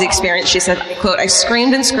recalls the experience. She said, quote, I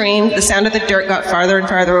screamed and screamed. The sound of the dirt got farther and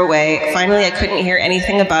farther away. Finally, I couldn't hear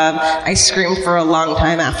anything above. I screamed for a long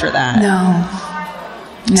time after that. No.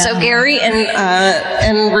 No. So Gary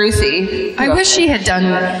and Ruthie. I wish she had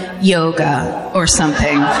done yoga or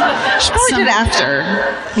something. She probably did after.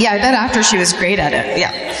 Yeah, I bet after she was great at it.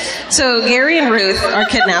 Yeah. So Gary and Ruth are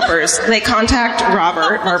kidnappers. They contact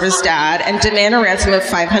Robert, Barbara's dad, and demand a ransom of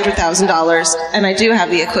 $500,000. And I do have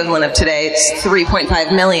the equivalent of today. It's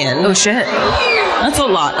 $3.5 million. Oh, shit. That's a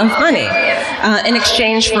lot of money. In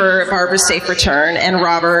exchange for Barbara's safe return, and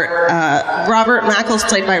Robert Mackle's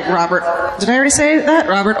played by Robert. Did I already say that?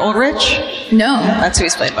 Robert Ulrich? No. That's who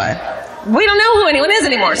he's played by. We don't know who anyone is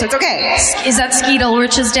anymore, so it's okay. Is that Skeet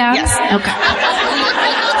Ulrich's dad? Yes. Okay.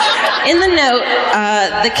 In the note,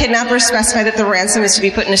 the kidnappers specify that the ransom is to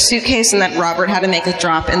be put in a suitcase and that Robert had to make a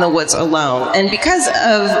drop in the woods alone. And because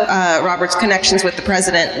of Robert's connections with the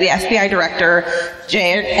president, the FBI director,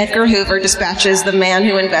 J. Edgar Hoover, dispatches the man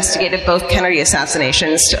who investigated both Kennedy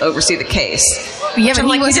assassinations to oversee the case. Yeah, but I'm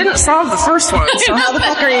like, we didn't solve the first one, so how the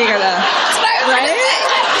fuck are you gonna... Right?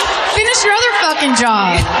 Finish your other fucking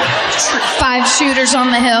job. 5 shooters on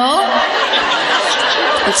the hill.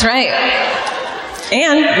 That's right.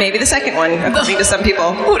 And maybe the second one, according to some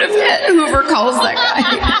people. What if Hoover calls that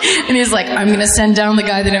guy? And he's like, I'm going to send down the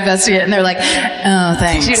guy that investigated. And they're like, oh,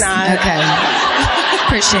 thanks. You're not. Okay.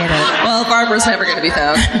 Appreciate it. Well, Barbara's never going to be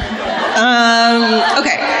found.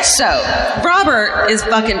 Okay, so Robert is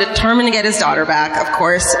fucking determined to get his daughter back, of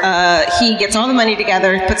course. He gets all the money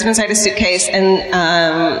together, puts it inside a suitcase, and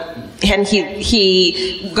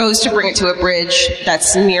he goes to bring it to a bridge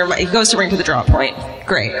that's near, he goes to bring it to the drop point.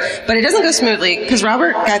 Great. But it doesn't go smoothly, because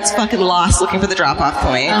Robert gets fucking lost looking for the drop-off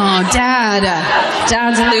point. Oh, Dad.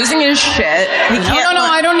 Dad's losing his shit. No,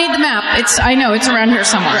 I don't need the map. I know, it's around here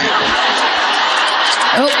somewhere. Right.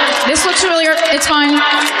 Oh, this looks familiar. It's fine.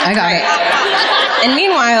 I got it. And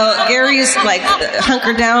meanwhile, Gary's like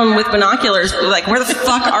hunkered down with binoculars, like, where the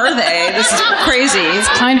fuck are they? This is crazy. It's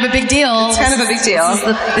kind of a big deal. It's kind of a big deal.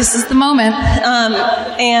 This is the moment.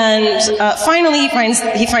 Finally, he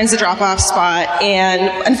finds the drop-off spot,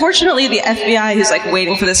 and unfortunately, the FBI, who's like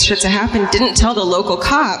waiting for this shit to happen, didn't tell the local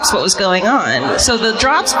cops what was going on. So the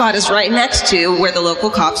drop spot is right next to where the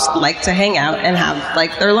local cops like to hang out and have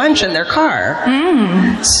like their lunch in their car.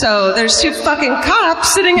 So there's 2 fucking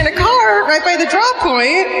cops sitting in a car right by the drop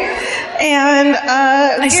point, and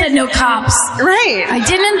I said no cops. Right. I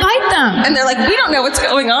didn't invite them. And they're like, we don't know what's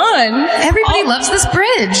going on. Everybody loves this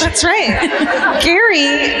bridge. That's right.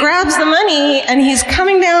 Gary grabs the money and he's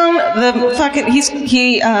coming down the fucking. He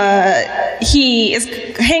is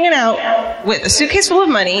hanging out with a suitcase full of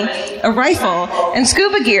money, a rifle, and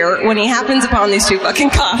scuba gear when he happens upon these 2 fucking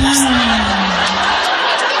cops.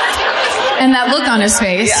 And that look on his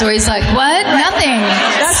face. Yeah. So he's like, what? Nothing.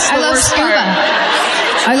 I love scuba.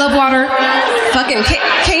 I love water. Fucking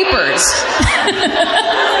capers.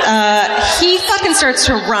 He fucking starts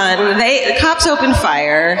to run. The cops open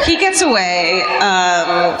fire. He gets away.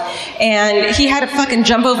 And he had to fucking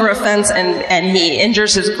jump over a fence and he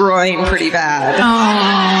injures his groin pretty bad.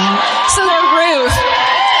 Aww. So Ruth.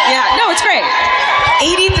 Yeah, no, it's great.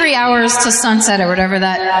 83 hours to sunset or whatever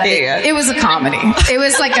that. It was a comedy. It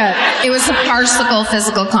was a farcical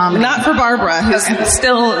physical comedy. Not for Barbara, who's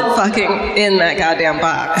still fucking in that goddamn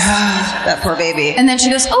box. That poor baby. And then she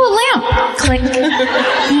goes, oh, a lamp. Click.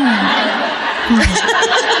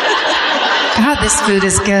 God, this food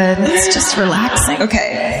is good. It's just relaxing.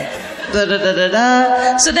 Okay. So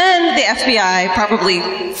then the FBI probably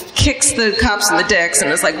kicks the cops in the dicks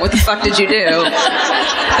and is like, what the fuck did you do?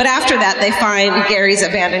 But after that, they find Gary's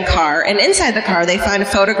abandoned car. And inside the car, they find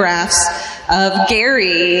photographs of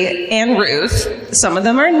Gary and Ruth. Some of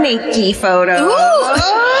them are naked photos. Ooh!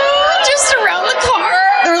 Just around the car?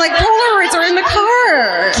 They're like Polaroids are in the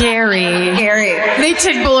car. Gary. They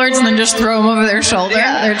take Polaroids and then just throw them over their shoulder.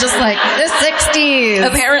 Yeah. They're just like, the 60s.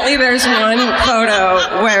 Apparently there's one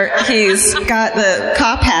photo where he's got the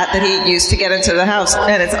cop hat that he used to get into the house,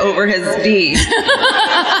 and it's over his D.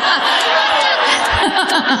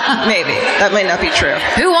 Maybe. That might not be true.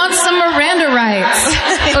 Who wants some Miranda rights?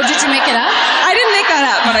 Oh, did you make it up? I didn't make that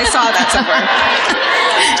up, but I saw that somewhere.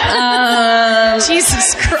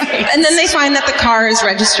 Jesus Christ. And then they find that the car is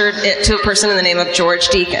registered to a person in the name of George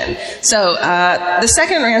Deacon. So the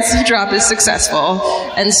second ransom drop is successful.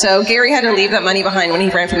 And so Gary had to leave that money behind when he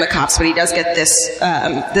ran from the cops, but he does get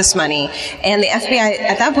this money. And the FBI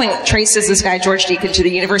at that point traces this guy, George Deacon, to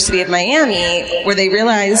the University of Miami, where they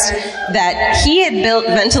realized that he had built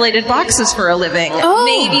ventilated boxes for a living. Oh.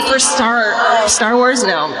 Maybe for Star Wars?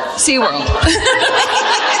 No. SeaWorld.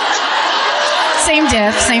 Same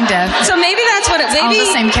diff. So maybe that's what it maybe all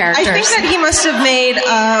the same characters. I think that he must have made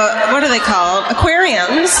what are they called?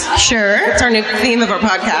 Aquariums. Sure. It's our new theme of our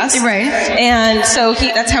podcast. Right. And so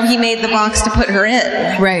that's how he made the box to put her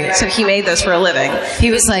in. Right. So he made those for a living.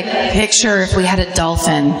 He was like, picture if we had a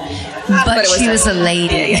dolphin, but she was a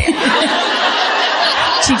lady.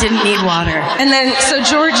 She didn't need water. And then, so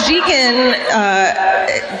George Deacon,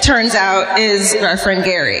 turns out, is our friend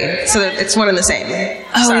Gary. So it's one and the same.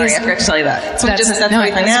 Oh, Sorry, I forgot to tell you that. So that's what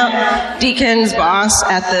I find out. Deacon's boss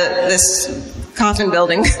at this coffin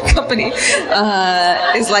building company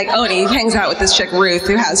is like, oh, and he hangs out with this chick Ruth,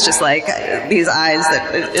 who has just like these eyes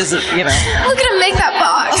that isn't, you know. Look at him make that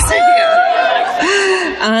box.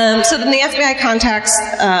 So then the FBI contacts.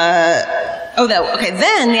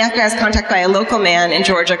 Then the FBI is contacted by a local man in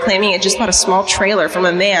Georgia claiming he had just bought a small trailer from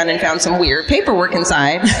a man and found some weird paperwork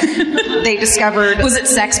inside. They discovered... Was it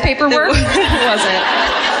sex paperwork? It wasn't.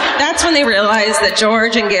 That's when they realized that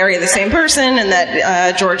George and Gary are the same person and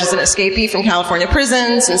that George is an escapee from California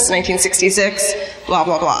prison since 1966, blah,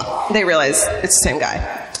 blah, blah. They realized it's the same guy.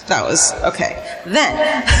 That was okay.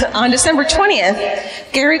 Then, on December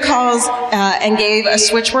 20th, Gary calls and gave a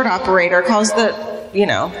switchboard operator, calls the...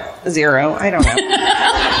 zero. I don't know.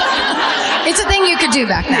 It's a thing you could do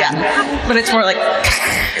back then. Yeah. But it's more like,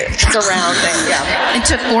 it's a round thing, yeah. It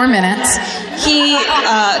took 4 minutes. He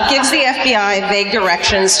gives the FBI vague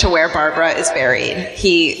directions to where Barbara is buried.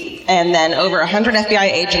 And then over 100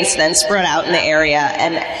 FBI agents then spread out in the area,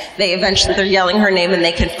 and they're yelling her name, and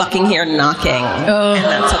they can fucking hear knocking. Oh. And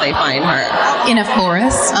that's how they find her. In a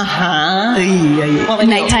forest? Uh-huh. Well,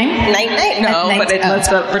 nighttime? Night? No, let's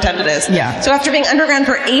pretend it is. Yeah. So after being underground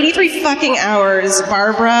for 83 fucking hours,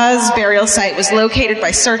 Barbara's burial site was located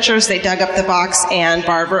by searchers. They dug up the box, and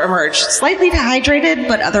Barbara emerged slightly dehydrated,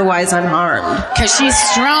 but otherwise unharmed. Because she's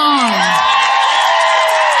strong.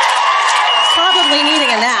 Probably needing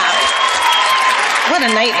a nap. What a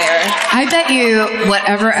nightmare. I bet you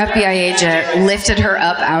whatever FBI agent lifted her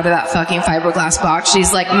up out of that fucking fiberglass box,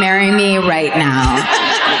 she's like, marry me right now.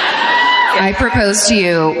 I propose to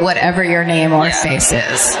you whatever your name or face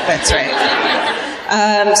is. That's right.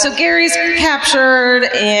 So Gary's captured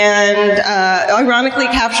and ironically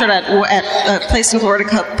captured at a place in Florida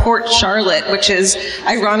called Port Charlotte, which is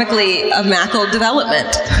ironically a Mackle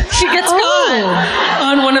development. She gets caught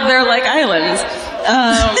on one of their islands.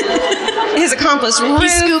 His accomplice Ruth. He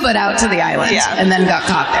scubaed out to the island and then got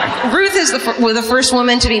caught there. Ruth is the first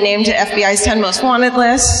woman to be named to FBI's 10 most wanted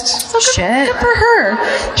list. So Shit. Good for her.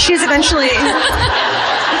 She's eventually...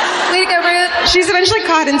 Way to go, Ruth. She's eventually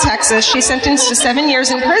caught in Texas. She's sentenced to 7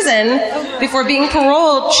 years in prison. Before being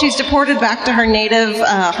paroled, she's deported back to her native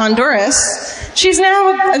Honduras. She's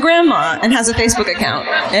now a grandma and has a Facebook account.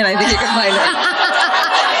 And I think you can find her.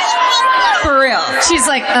 For real. She's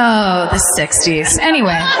like, oh, the 60s.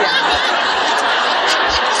 Anyway.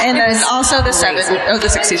 And then also the 60s,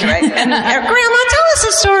 right? And Grandma, tell us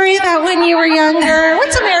a story about when you were younger.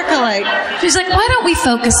 What's America like? She's like, why don't we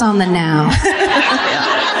focus on the now?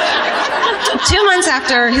 2 months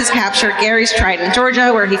after his capture, Gary's tried in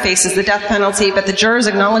Georgia, where he faces the death penalty, but the jurors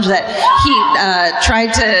acknowledge that he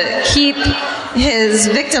tried to keep his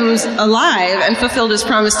victims alive and fulfilled his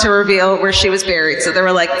promise to reveal where she was buried. So they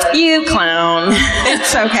were like, you clown.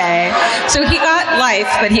 It's okay. So he got life,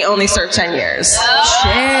 but he only served 10 years.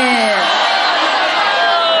 Shit.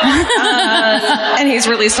 And he's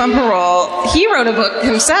released on parole. He wrote a book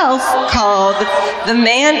himself called The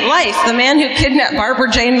Man Who Kidnapped Barbara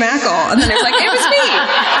Jane Mackle. And then it's like, it was me.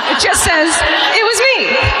 It just says, it was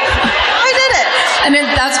me. I did it. And then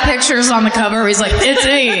that's pictures on the cover where he's like, it's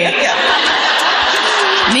me.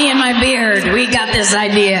 Me and my beard, we got this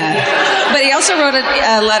idea. But he also wrote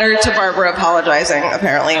a letter to Barbara apologizing,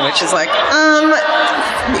 apparently, which is like,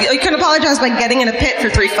 you can apologize by getting in a pit for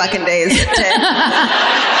 3 fucking days.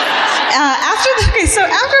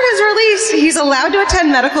 After his release, he's allowed to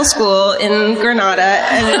attend medical school in Granada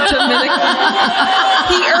and in Dominican.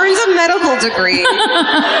 He earns a medical degree.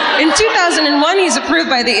 In 2001, he's approved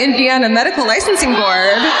by the Indiana Medical Licensing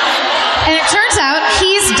Board. And it turns out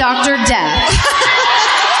he's Dr. Death.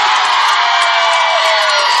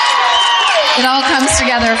 It all comes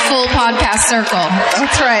together, full podcast circle.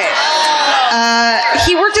 That's right.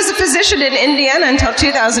 He worked as a physician in Indiana until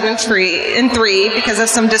 2003 because of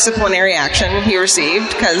some disciplinary action he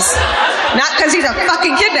received. Not because he's a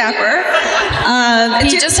fucking kidnapper.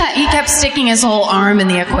 He kept sticking his whole arm in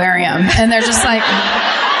the aquarium, and they're just like,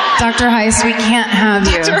 Dr. Heist, we can't have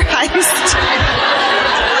you. Dr. Heist.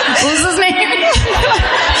 What was his name?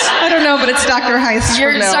 I don't know, but it's Dr. Heist.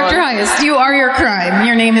 It's Dr. Heist. You are your crime.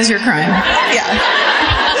 Your name is your crime. Yeah.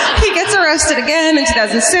 He gets arrested arrested again in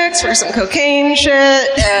 2006 for some cocaine shit,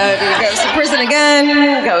 and goes to prison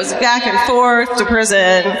again, goes back and forth to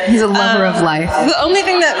prison. He's a lover of life. The only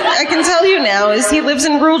thing that I can tell you now is he lives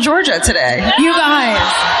in rural Georgia today. You guys.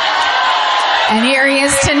 And here he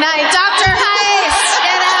is tonight. Dr. Heist,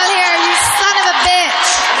 get out here, you son of a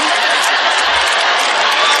bitch.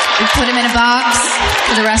 We put him in a box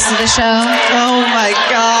for the rest of the show. Oh my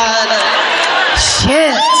God.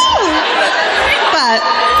 Shit. But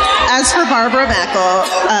as for Barbara Mackel,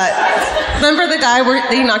 remember the guy where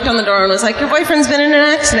he knocked on the door and was like, your boyfriend's been in an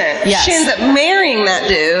accident? Yes. She ends up marrying that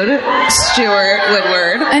dude, Stuart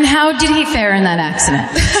Woodward. And how did he fare in that accident?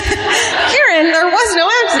 Karen, there was no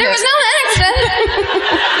accident. There was no accident.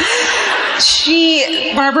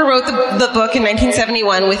 Barbara wrote the book in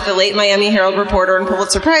 1971 with the late Miami Herald reporter and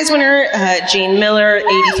Pulitzer Prize winner, Gene Miller,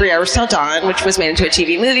 83 Hours Till Dawn, which was made into a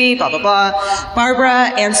TV movie, blah, blah, blah.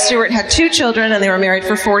 Barbara and Stuart had 2 children, and they were married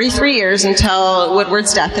for 43 years until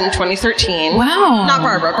Woodward's death in 2013. Wow. Not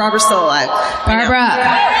Barbara. Barbara's still alive. Barbara,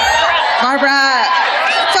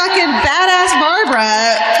 fucking badass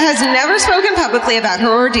Barbara, has never spoken publicly about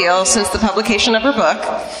her ordeal since the publication of her book.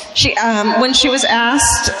 She, when she was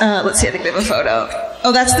asked, let's see, I think we have a photo.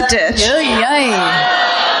 Oh, that's the ditch. I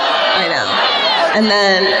know. And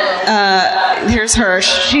then here's her.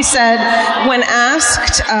 She said, when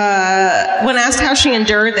asked how she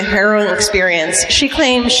endured the harrowing experience, she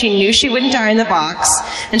claimed she knew she wouldn't die in the box,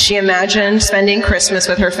 and she imagined spending Christmas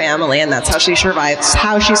with her family, and that's how she survived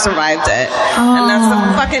it. Oh. And that's the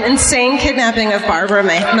fucking insane kidnapping of Barbara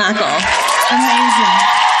Mackel.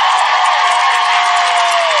 Amazing.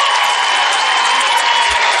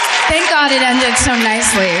 Thank God it ended so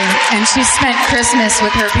nicely, and she spent Christmas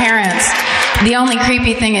with her parents. The only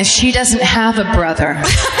creepy thing is she doesn't have a brother.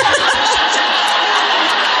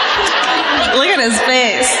 Look at his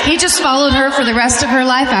face. He just followed her for the rest of her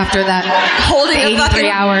life after that. Holding a 83 fucking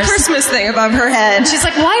hours. Christmas thing above her head. And she's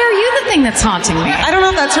like, why are you the thing that's haunting me? I don't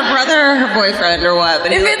know if that's her brother or her boyfriend or what.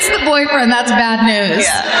 But if it's the boyfriend, that's bad news.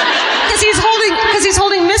 Yeah. Because he's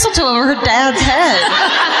holding mistletoe over her dad's head.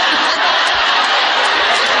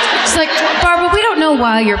 She's like, Barbara, we don't know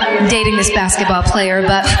why you're dating this basketball player,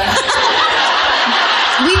 but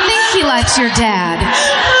we think he likes your dad.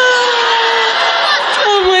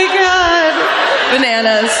 Oh my God.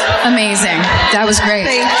 Bananas. Amazing. That was great.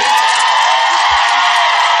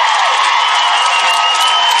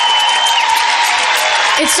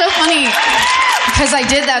 It's so funny because I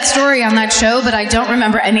did that story on that show, but I don't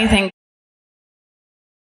remember anything.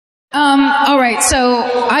 All right, so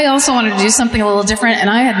I also wanted to do something a little different, and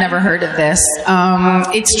I had never heard of this.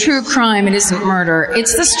 It's true crime. It isn't murder.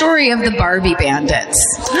 It's the story of the Barbie Bandits.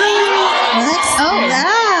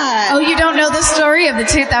 Oh, you don't know the story of the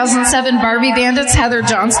 2007 Barbie Bandits, Heather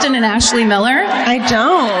Johnston and Ashley Miller? I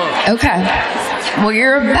don't. Okay. Well,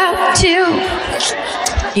 you're about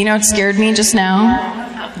to. You know what scared me just now?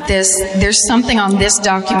 There's something on this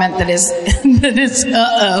document that is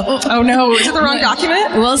Oh no, is it the wrong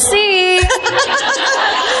document? We'll see.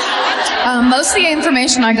 Most of the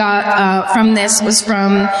information I got from this was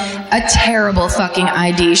from a terrible fucking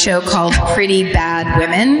ID show called Pretty Bad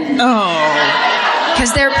Women. Oh.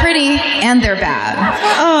 Because they're pretty and they're bad.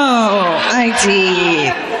 Oh, ID.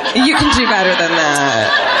 You can do better than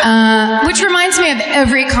that. Which reminds me of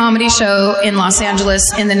every comedy show in Los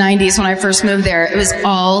Angeles in the 90s when I first moved there. It was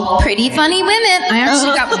all pretty funny women. I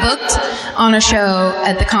actually got booked on a show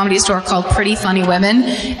at the Comedy Store called Pretty Funny Women.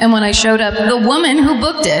 And when I showed up, the woman who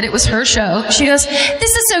booked it was her show, she goes,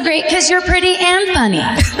 this is so great because you're pretty and funny.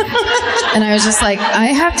 And I was just like, I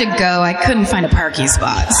have to go. I couldn't find a parking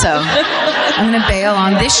spot. So I'm going to bail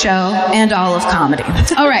on this show and all of comedy.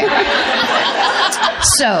 All right.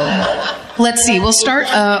 So, let's see. We'll start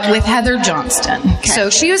with Heather Johnston. Okay. So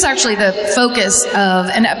she was actually the focus of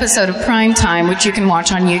an episode of Primetime, which you can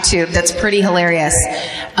watch on YouTube. That's pretty hilarious.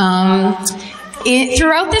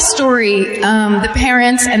 Throughout this story, the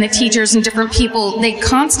parents and the teachers and different people, they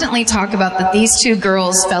constantly talk about that these 2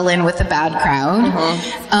 girls fell in with a bad crowd.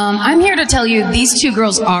 I'm here to tell you these 2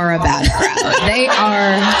 girls are a bad crowd. They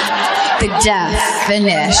are the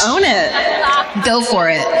definition. Own it. Go for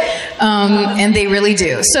it. And they really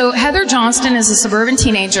do. So Heather Johnston is a suburban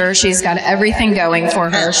teenager. She's got everything going for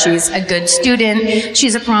her. She's a good student.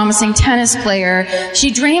 She's a promising tennis player.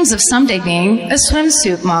 She dreams of someday being a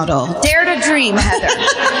swimsuit model. Dare to dream, Heather.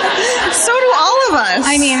 So do all of us.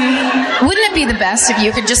 I mean, wouldn't it be the best if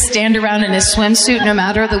you could just stand around in a swimsuit no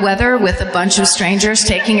matter the weather with a bunch of strangers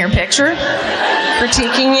taking your picture?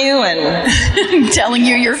 Critiquing you and telling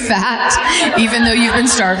you you're fat, even though you've been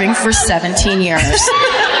starving for 17 years.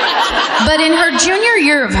 But in her junior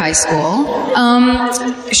year of high school,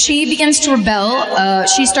 she begins to rebel.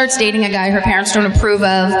 She starts dating a guy her parents don't approve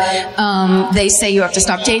of. They say you have to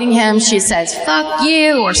stop dating him. She says, fuck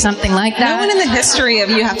you, or something like that. No one in the history of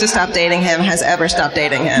you have to stop dating him has ever stopped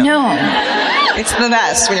dating him. No. It's the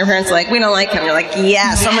best when your parents are like, we don't like him. You're like,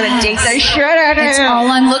 yes, I'm going to date the shit out of him. That's all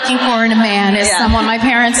I'm looking for in a man is someone my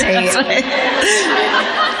parents hate.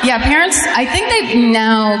 Yeah, parents, I think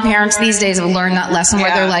parents these days have learned that lesson where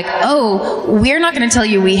they're like, oh, we're not going to tell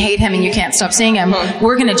you we hate him and you can't stop seeing him.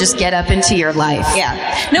 We're going to just get up into your life. Yeah.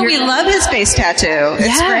 No, we love his face tattoo.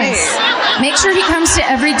 It's great. Make sure he comes to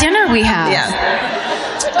every dinner we have. Yeah.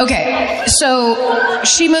 Okay, so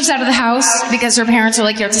she moves out of the house because her parents are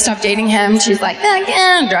like, you have to stop dating him. She's like,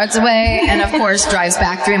 drives away, and of course drives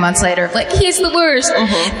back 3 months later, like, he's the worst.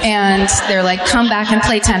 And they're like, come back and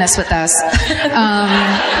play tennis with us.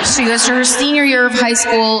 She goes to her senior year of high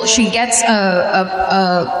school. She gets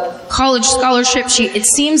a college scholarship. It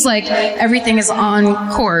seems like everything is on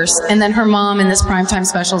course. And then her mom in this primetime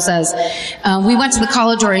special says, we went to the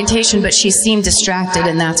college orientation, but she seemed distracted,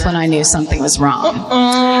 and that's when I knew something was wrong.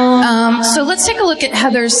 So let's take a look at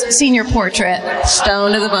Heather's senior portrait.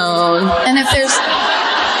 Stoned to the bone. And if there's,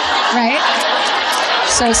 right?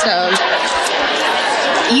 So stoned.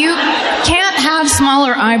 You can't have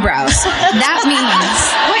smaller eyebrows. That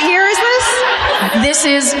means... What year is this? This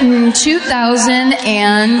is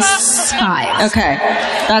 2005. Okay.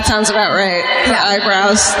 That sounds about right. The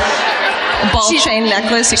eyebrows. Ball chain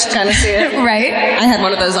necklace, you can kind of see it. Right? I had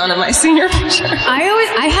one of those on in my senior picture.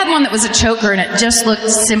 I had one that was a choker, and it just looked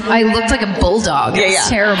I looked like a bulldog. It was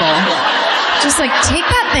terrible. Just like, take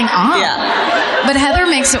that thing off. Yeah. But Heather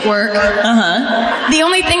makes it work. The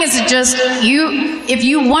only thing is if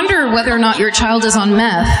you wonder whether or not your child is on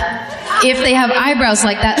meth, if they have eyebrows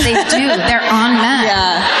like that, they do. They're on meth.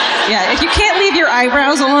 Yeah. If you can't leave your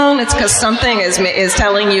eyebrows alone, it's because something is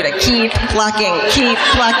telling you to keep plucking. Keep 4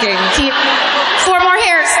 more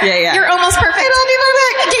hairs. Yeah. You're almost perfect. It'll be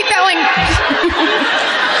perfect. Keep going.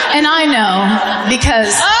 And I know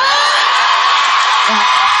because I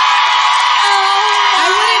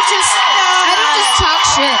didn't just talk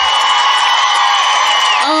shit.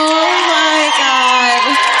 Oh my God.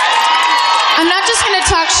 I'm not just going to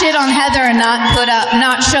talk shit on Heather and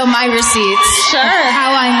not show my receipts. Sure.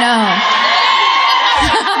 How I know.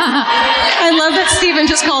 I love that Steven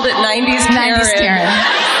just called it 90s Karen. 90s Karen.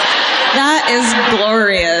 That is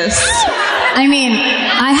glorious. I mean,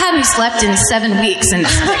 I hadn't slept in 7 weeks in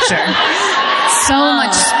this picture. So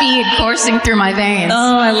much speed coursing through my veins.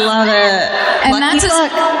 Oh, I love it. And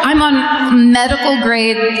I'm on medical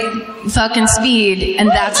grade fucking speed, and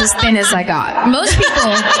that's as thin as I got. Most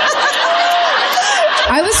people...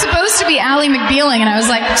 I was supposed to be Ally McBealing, and I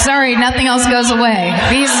was like, sorry, nothing else goes away.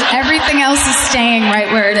 Everything else is staying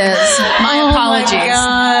right where it is. My apologies. My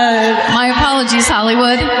God. My apologies,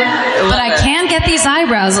 Hollywood. But I can get these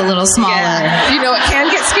eyebrows a little smaller. Yeah. You know what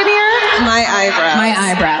can get skinnier? My eyebrows. My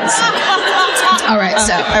eyebrows. All right,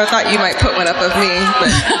 so. I thought you might put one up of me,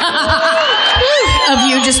 but... Of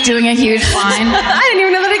you just doing a huge line? I didn't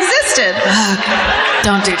even know that existed.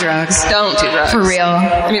 Don't do drugs. Don't do drugs. For real.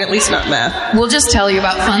 I mean, at least not meth. We'll just tell you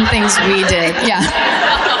about fun things we did. Yeah.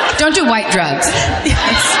 Don't do white drugs.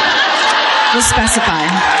 We'll specify.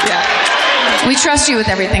 Yeah. We trust you with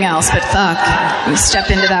everything else, but fuck. You step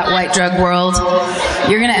into that white drug world,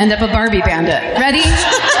 you're going to end up a Barbie bandit. Ready?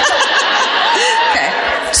 Okay.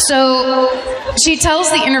 So she tells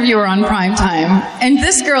the interviewer on primetime, and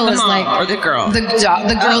this girl is like... Or the girl? The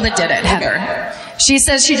girl that did it, Heather. Okay. She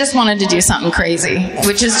says she just wanted to do something crazy,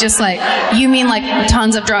 which is just like, you mean like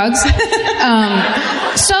tons of drugs?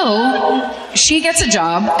 So she gets a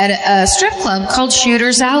job at a strip club called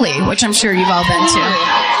Shooter's Alley, which I'm sure you've all been to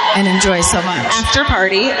and enjoy so much. After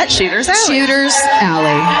party at Shooter's Alley. Shooter's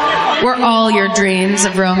Alley, where all your dreams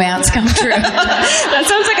of romance come true. That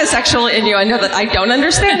sounds like a sexual innuendo that I don't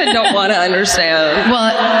understand and don't want to understand.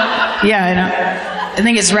 Well, yeah, I know. I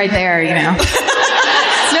think it's right there, you know.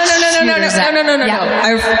 No.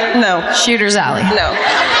 Yeah. No. Shooter's Alley. No.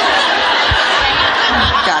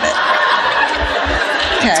 Got it.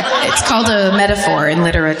 Okay. It's called a metaphor in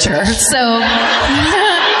literature. So,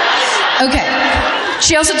 okay.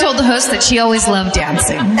 She also told the host that she always loved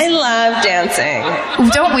dancing. I love dancing.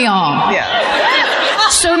 Don't we all? Yeah.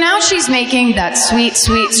 So now she's making that sweet,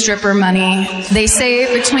 sweet stripper money. They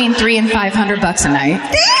say between $300 and $500 a night.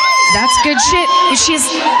 That's good shit. She's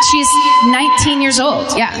 19 years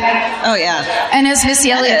old. Yeah. Oh, yeah. And as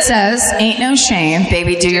Missy Elliott says, ain't no shame,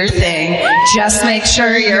 baby, do your thing. Just make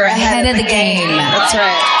sure you're ahead of the game. That's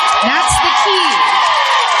right. That's the key.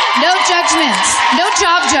 No judgments. No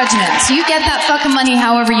job judgments. You get that fucking money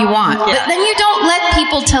however you want. Yeah. But then you don't let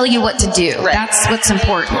people tell you what to do. Right. That's what's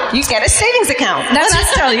important. You get a savings account. That's- Let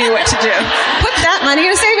us tell you what to do. Put that money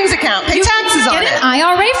in a savings account. Pay taxes on Get it. an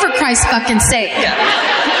IRA for Christ's fucking sake. Yeah.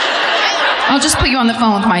 I'll just put you on the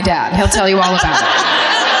phone with my dad. He'll tell you all about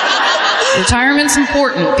it. Retirement's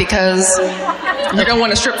important because You don't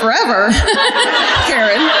want to strip forever,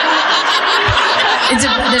 Karen.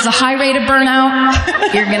 there's a high rate of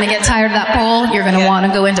burnout. You're going to get tired of that pole. You're going to want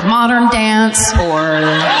to go into modern dance or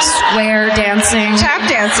square dancing. Tap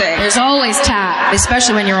dancing. There's always tap,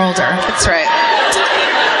 especially when you're older. That's right.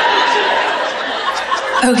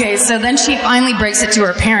 Okay, so then she finally breaks it to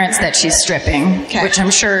her parents that she's stripping, Okay. which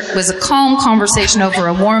I'm sure was a calm conversation over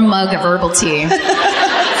a warm mug of herbal tea.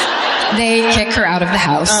 They kick her out of the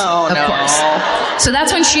house, of course. So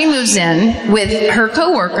that's when she moves in with her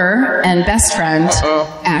coworker and best friend,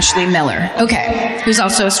 Ashley Miller. Okay, who's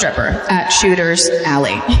also a stripper at Shooter's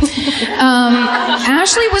Alley.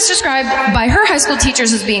 Ashley was described by her high school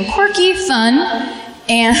teachers as being quirky, fun,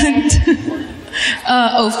 and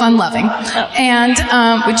fun-loving, and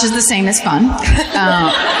which is the same as fun,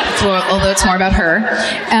 although it's more about her.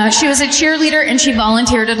 She was a cheerleader and she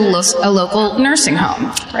volunteered at a local nursing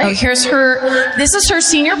home. Right. Oh, here's her. This is her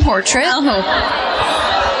senior portrait.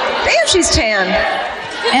 Damn, she's tan.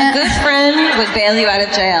 A good friend would bail you out of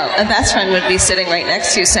jail. A best friend would be sitting right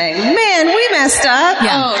next to you saying, "Man, we messed up."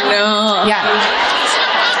 Yeah. Oh no. Yeah.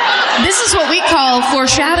 This is what we call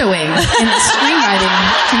foreshadowing in the screenwriting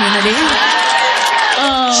community.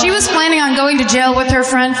 She was planning on going to jail with her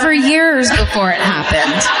friend for years before it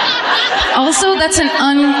happened. Also, that's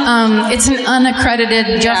it's an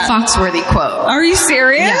unaccredited Jeff Foxworthy quote. Are you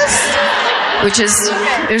serious? Yes. Which is,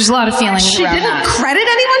 there's a lot of feelings She around didn't that. credit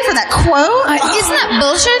anyone for that quote? Isn't that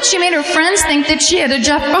bullshit? She made her friends think that she had a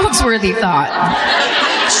Jeff Foxworthy thought.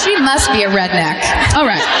 She must be a redneck. All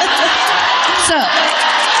right. So,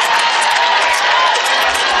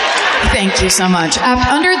 thank you so much.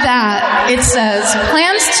 Under that, it says,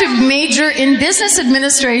 plans to major in business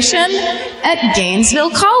administration at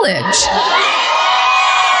Gainesville College.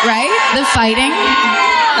 Right? The fighting.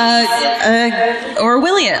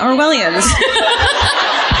 Orwellians.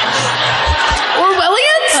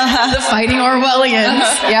 Orwellians? The fighting Orwellians.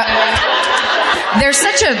 Yep. They're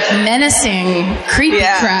such a menacing, creepy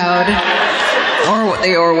crowd. Or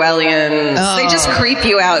the Orwellians. They just creep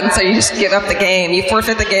you out, and so you just give up the game. You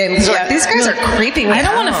forfeit the game. Like, these guys are creeping me I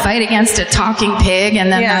don't want to out. fight against a talking pig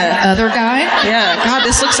and then that other guy. Yeah, God,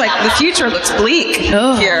 this looks like the future looks bleak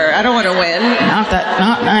here. I don't want to win.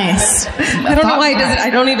 Not nice. I don't know why I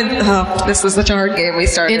don't even. Oh, this was such a hard game we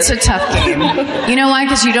started. It's a tough game. You know why?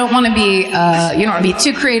 Because you don't want to be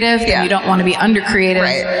too creative, and you don't want to be under creative.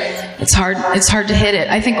 Right. It's hard. It's hard to hit it.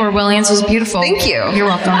 I think Orwellians was beautiful. Thank you. You're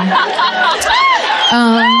welcome.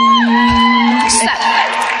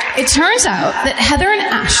 It turns out that Heather and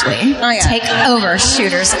Ashley take over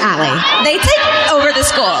Shooter's Alley. They take over the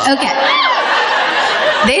school. Okay.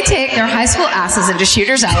 They take their high school asses into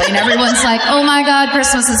Shooter's Alley, and everyone's like, "Oh my God,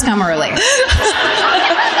 Christmas has come early."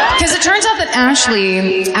 Because it turns out that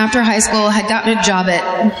Ashley, after high school, had gotten a job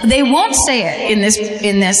at. They won't say it in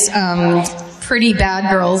this Pretty Bad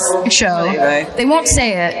Girls show. They won't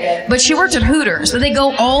say it, but she worked at Hooters. But they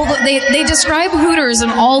go they describe Hooters in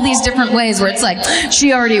all these different ways, where it's like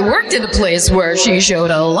she already worked at a place where she showed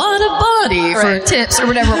a lot of body for tips or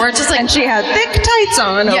whatever. Where it's just like, and she had thick tights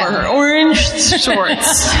on over her orange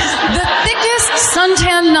shorts, the thickest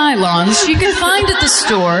suntan nylons she could find at the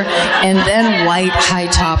store, and then white high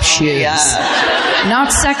top shoes.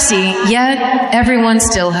 Not sexy, yet everyone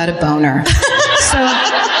still had a boner. So.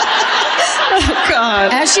 Oh,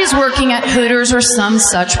 God. As she's working at Hooters or some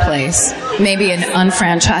such place, maybe an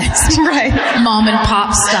unfranchised, mom and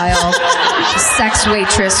pop style sex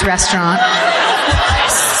waitress restaurant.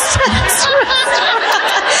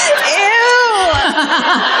 Ew!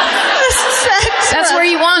 That's where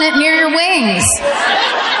you want it, near your wings.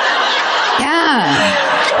 Yeah.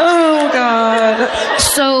 Oh, God.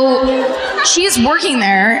 So she's working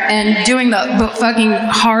there and doing the fucking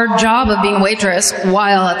hard job of being a waitress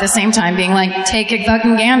while at the same time being like, take a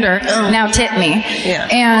fucking gander, now tip me. Yeah.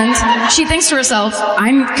 And she thinks to herself,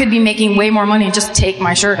 I could be making way more money and just take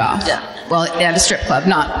my shirt off. Yeah. Well, at a strip club,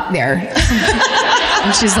 not there.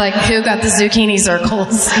 And she's like, who got the zucchini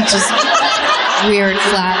circles? Just weird,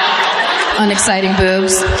 flat, unexciting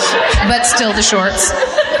boobs, but still the shorts.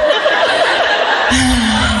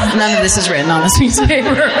 None of this is written on this piece of paper.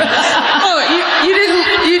 You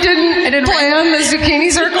didn't plan the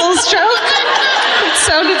zucchini circles joke? It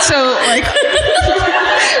sounded so like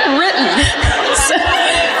written.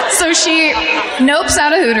 So Nopes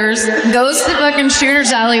out of Hooters, goes to fucking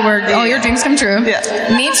Shooter's Alley where all your dreams come true,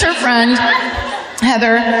 meets her friend,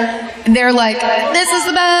 Heather. They're like, this is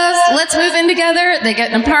the best. Let's move in together. They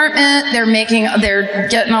get an apartment. They're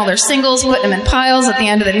getting all their singles, putting them in piles at the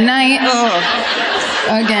end of the night.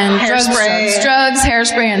 Again, drugs,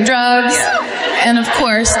 hairspray and drugs. Yeah. And of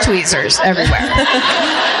course, tweezers everywhere.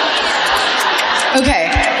 Okay.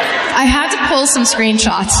 I had to pull some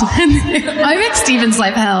screenshots. I make Steven's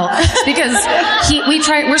life hell because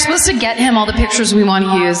we're supposed to get him all the pictures we want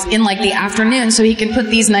to use in like the afternoon so he can put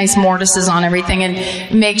these nice mortises on everything and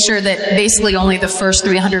make sure that basically only the first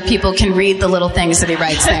 300 people can read the little things that he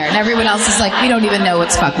writes there. And everyone else is like, we don't even know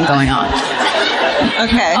what's fucking going on.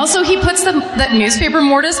 Okay. Also, he puts that newspaper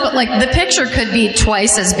mortise, but like the picture could be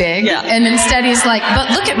twice as big. Yeah. And instead he's like, but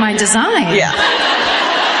look at my design. Yeah.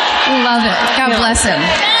 Love it. God bless him.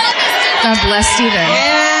 God bless Steven. Yeah.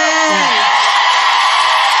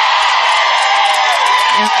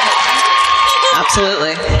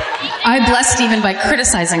 Absolutely. I bless Steven by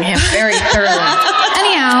criticizing him very thoroughly.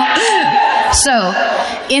 Anyhow, so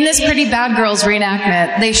in this Pretty Bad Girls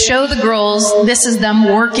reenactment, they show the girls, this is them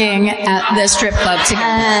working at the strip club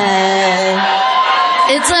together.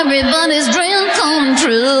 It's everybody's dream come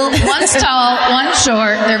true. One's tall, one's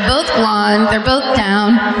short. They're both blonde. They're both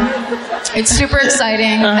down. It's super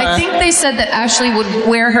exciting. I think they said that Ashley would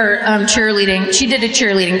wear her cheerleading. She did a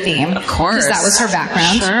cheerleading theme. Of course. Because that was her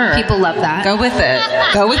background. Sure. People love that. Go with it.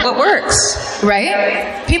 Go with what works.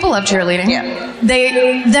 Right? People love cheerleading. Yeah.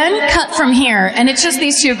 They then cut from here, and it's just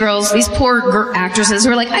these two girls, these poor actresses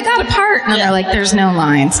who are like, I got a part. And they're like, there's no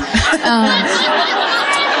lines.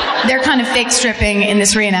 They're kind of fake stripping in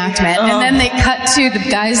this reenactment, and then they cut to the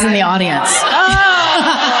guys in the audience.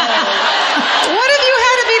 What if you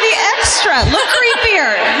had to be the extra? Look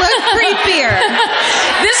creepier. Look creepier.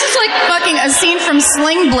 This is like fucking a scene from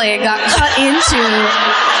Sling Blade got cut into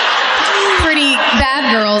Pretty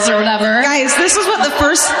Bad Girls or whatever. Guys, this is what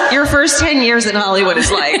your first 10 years in Hollywood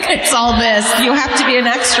is like. It's all this. You have to be an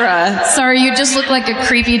extra. Sorry, you just look like a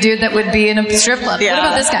creepy dude that would be in a strip club. Yeah. What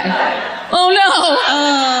about this guy? Oh no!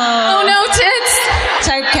 Oh no, tits!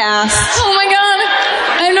 Typecast. Oh my god!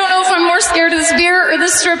 I don't know if I'm more scared of this beer or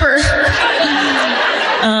this stripper.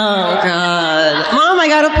 Oh god. Mom, I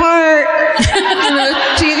got a part in a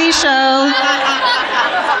TV show.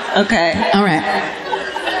 Okay. All right.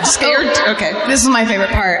 Scared? Okay. This is my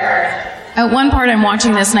favorite part. At one part, I'm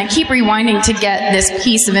watching this, and I keep rewinding to get this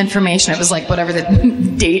piece of information. It was like whatever the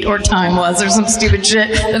date or time was, or some stupid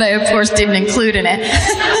shit that I, of course, didn't include in it.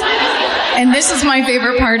 And this is my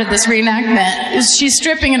favorite part of this reenactment, is she's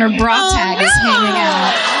stripping and her bra tag is hanging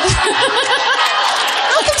out.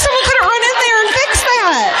 How come someone couldn't run in there and fix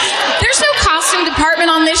that? There's no costume department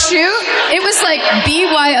on this shoot. It was like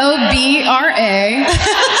BYOBRA.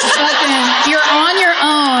 Fucking, you're on your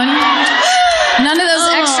own. None of those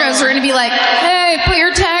extras are going to be like, hey, put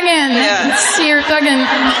your tag in. Yeah. See your fucking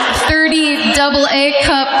 30 double A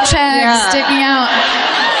cup tag sticking out.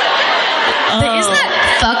 Isn't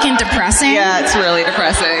that fucking depressing? Yeah, it's really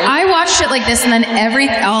depressing. I watch shit like this, and then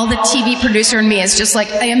all the TV producer in me is just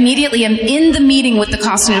like, I immediately am in the meeting with the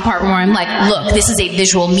costume department where I'm like, look, this is a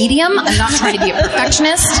visual medium. I'm not trying to be a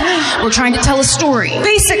perfectionist. We're trying to tell a story.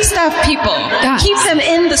 Basic stuff, people. Guys, keep them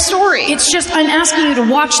in the story. It's just, I'm asking you to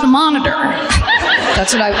watch the monitor.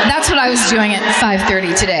 That's what I was doing at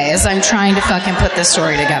 5:30 today, as I'm trying to fucking put this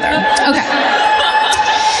story together. Okay.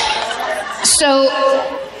 So,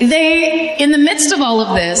 in the midst of all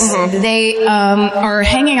of this, they are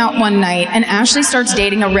hanging out one night, and Ashley starts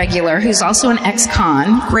dating a regular who's also an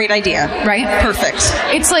ex-con. Great idea. Right? Perfect.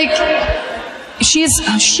 It's like she's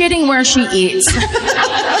shitting where she eats.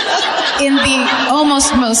 In the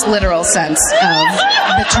almost most literal sense of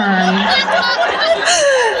the term.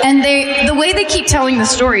 And the way they keep telling the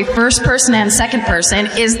story, first person and second person,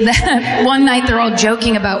 is that one night they're all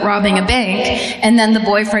joking about robbing a bank, and then the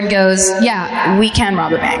boyfriend goes, yeah, we can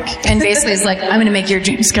rob a bank. And basically is like, I'm going to make your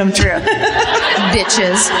dreams come true.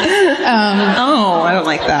 Bitches. I don't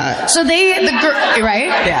like that. So right?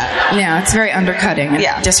 Yeah. Yeah, it's very undercutting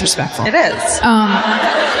and disrespectful. It is.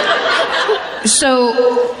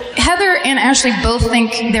 So Heather and Ashley both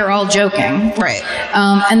think they're all joking. Right.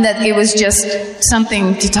 And that it was just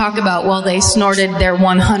something to talk about while they snorted their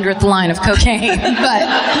 100th line of cocaine. But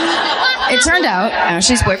it turned out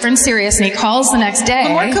Ashley's boyfriend's serious, and he calls the next day.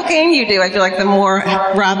 The more cocaine you do, I feel like the more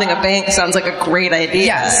robbing a bank sounds like a great idea.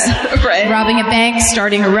 Yes. Right. Robbing a bank,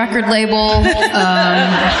 starting a record label,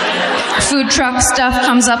 food truck stuff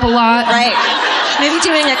comes up a lot. Right. Maybe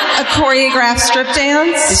doing a choreographed strip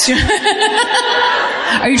dance.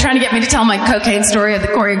 Are you trying to get me to tell my cocaine story of the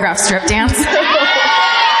choreographed strip dance? Wait.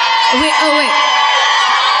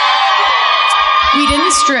 We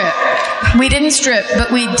didn't strip,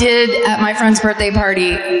 but we did at my friend's birthday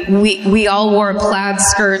party. We all wore plaid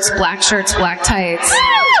skirts, black shirts, black tights.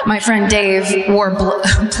 My friend Dave wore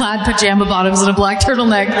plaid pajama bottoms and a black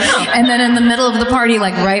turtleneck. And then in the middle of the party,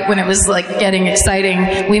 like right when it was like getting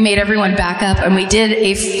exciting, we made everyone back up and we did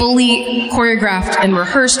a fully choreographed and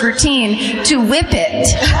rehearsed routine to whip it.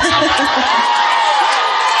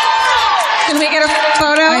 Can we get a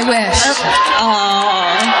photo? I wish.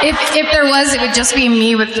 If there was, it would just be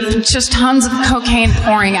me with just tons of cocaine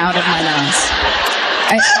pouring out of my nose.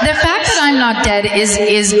 The fact that I'm not dead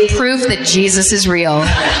is proof that Jesus is real.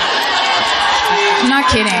 I'm not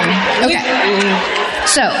kidding. Okay.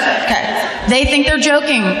 So, they think they're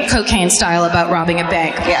joking cocaine style about robbing a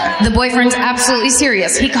bank. Yeah. The boyfriend's absolutely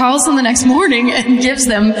serious. He calls them the next morning and gives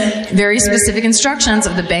them very specific instructions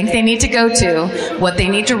of the bank they need to go to, what they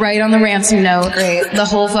need to write on the ransom note, the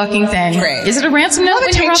whole fucking thing. Great. Is it a ransom note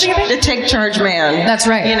when you're robbing a bank? The take charge man. That's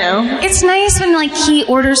right. You know? It's nice when, like, he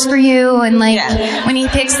orders for you and, like, when he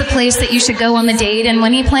picks the place that you should go on the date and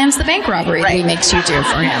when he plans the bank robbery that he makes you do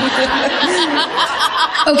for him.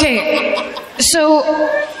 Okay, so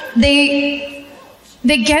they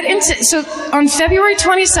get into, so on February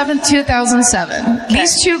 27th, 2007,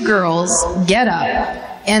 these two girls get up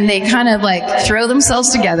and they kind of like throw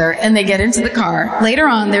themselves together and they get into the car. Later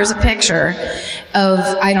on, there's a picture of,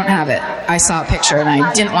 I don't have it. I saw a picture and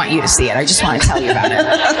I didn't want you to see it. I just want to tell you about it.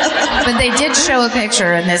 But they did show a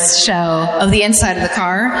picture in this show of the inside of the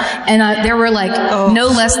car, and there were like no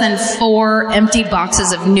less than 4 empty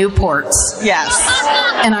boxes of Newports. Yes.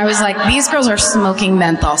 And I was like, these girls are smoking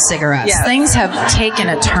menthol cigarettes. Yes. Things have taken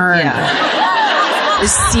a turn. Yeah.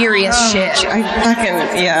 This serious shit. I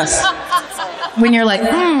fucking, yes. When you're like,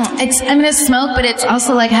 I'm going to smoke, but it's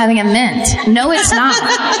also like having a mint. No, it's not.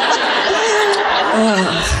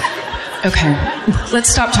 Okay, let's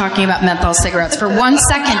stop talking about menthol cigarettes for 1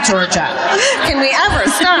 second, Georgia. Can we ever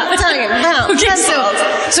stop talking about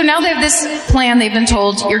So now they have this plan. They've been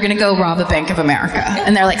told, you're going to go rob a Bank of America.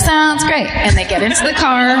 And they're like, sounds great. And they get into the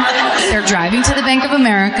car. They're driving to the Bank of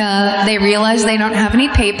America. They realize they don't have any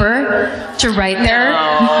paper to write their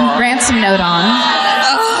ransom note on.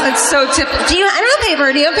 Oh, it's so typical. I don't have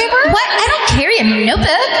paper. Do you have paper? What? I don't carry a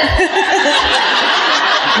notebook.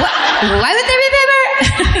 What? Why would there be paper?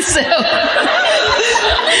 So,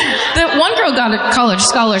 the one girl got a college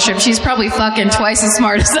scholarship. She's probably fucking twice as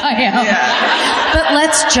smart as I am. Yeah. But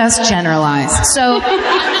let's just generalize. So,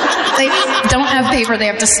 they don't have paper. They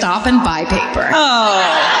have to stop and buy paper. Oh.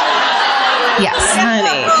 Yes.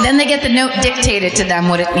 Honey. Then they get the note dictated to them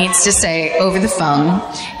what it needs to say over the phone.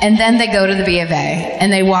 And then they go to the B of A.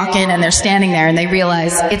 And they walk in and they're standing there and they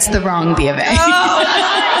realize it's the wrong B of A. Oh.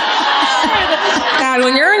 God,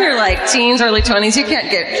 when you're in your like teens, early 20s, you can't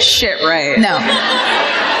get shit right. No.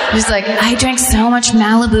 Just like, I drank so much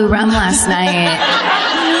Malibu rum last night.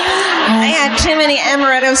 I had too many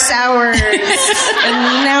amaretto sours,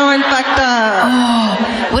 and now I'm fucked up.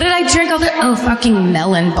 Oh, what did I drink all the? Oh, fucking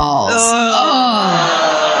melon balls.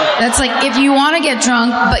 Oh. That's like, if you want to get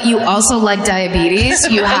drunk, but you also like diabetes,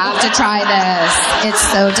 you have to try this. It's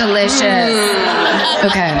so delicious.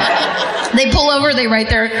 Okay. They pull over, they write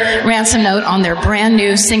their ransom note on their brand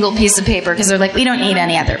new single piece of paper because they're like, we don't need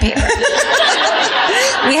any other paper.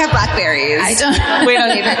 We have Blackberries. I don't. We don't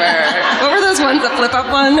need paper. What were those ones, the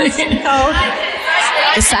flip-up ones? Oh.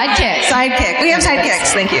 The sidekick. Sidekick. We have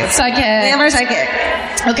sidekicks, thank you. Sidekick. We have our sidekick.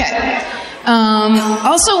 Okay.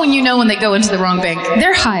 Also, when they go into the wrong bank,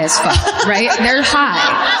 they're high as fuck, right? They're high.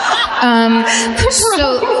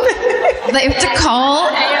 So they have to call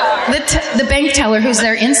the bank teller who's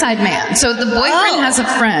their inside man. So the boyfriend has a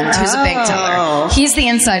friend who's a bank teller. He's the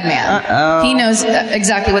inside man. He knows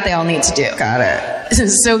exactly what they all need to do. Got it.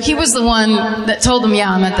 So he was the one that told them, yeah,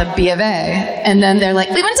 I'm at the B of A. And then they're like,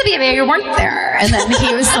 we went to B of A, you weren't there. And then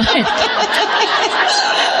he was like,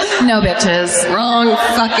 no, bitches. Wrong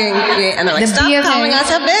fucking. And they're like, stop calling us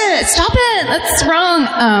a bitch. Stop it. That's wrong.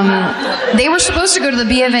 They were supposed to go to the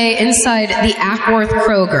B of A inside the Ackworth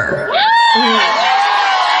Kroger.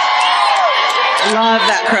 Love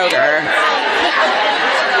that Kroger.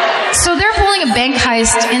 So they're pulling a bank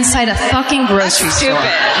heist inside a fucking grocery store.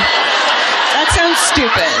 That sounds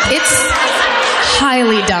stupid. It's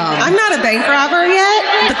highly dumb. I'm not a bank robber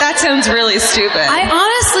yet, but that sounds really stupid. I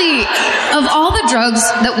honestly, of all the drugs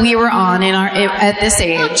that we were on at this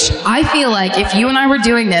age, I feel like if you and I were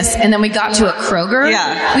doing this and then we got to a Kroger,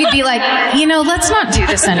 we'd be like, let's not do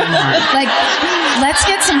this anymore. Like, let's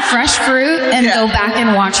get some fresh fruit and go back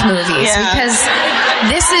and watch movies because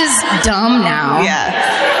this is dumb now. Yeah.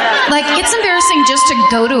 Like, it's embarrassing just to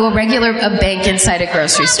go to a bank inside a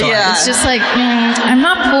grocery store. Yeah. It's just like, I'm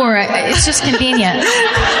not poor. It's just convenient.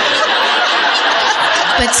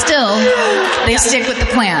 But still, they stick with the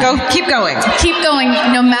plan. Keep going. Keep going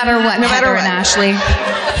no matter what, No matter Heather what. and Ashley.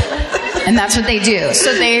 And that's what they do.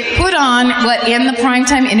 So they put on what in the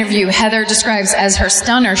primetime interview Heather describes as her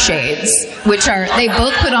stunner shades, which are, they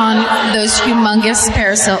both put on those humongous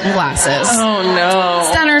Paris Hilton glasses. Oh, no.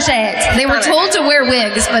 Stunner shades. They were told to wear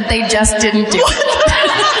wigs, but they just didn't do it.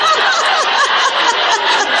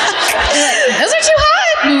 Those are too hot.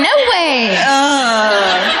 No way.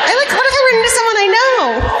 What if I run into someone I know?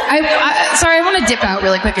 Sorry, I want to dip out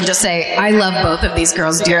really quick and just say I love both of these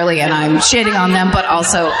girls dearly, and I'm shitting on them, but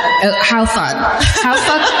also how fun.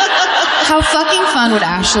 How fucking fun would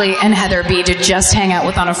Ashley and Heather be to just hang out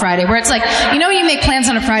with on a Friday, where it's like, you know, you make plans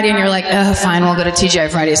on a Friday and you're like, oh, fine, we'll go to TGI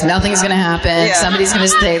Fridays. Nothing's going to happen. Yeah. Somebody's going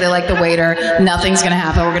to stay. They're like the waiter. Nothing's going to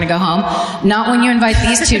happen. We're going to go home. Not when you invite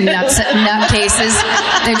these two nutcases.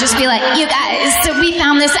 They'll just be like, you guys, so we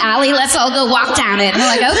found this alley. Let's all go walk down it. And we're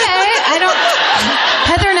like, okay,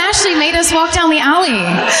 Heather and Ashley made us walk down the alley.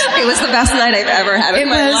 It was the best night I've ever had in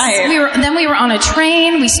my life. We were on a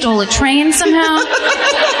train. We stole a train somehow.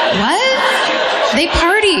 What? They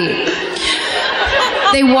party.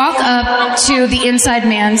 They walk up to the inside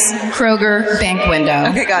man's Kroger bank window.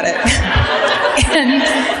 Okay, got it. And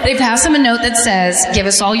they pass him a note that says, give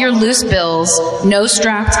us all your loose bills, no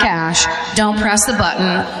strapped cash, don't press the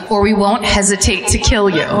button, or we won't hesitate to kill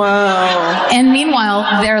you. Whoa. And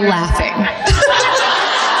meanwhile, they're laughing.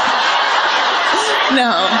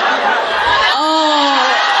 No. Oh.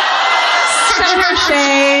 Stunner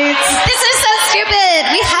shades. This is so stupid.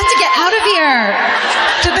 We have to get out of here.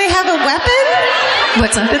 Did they have a weapon?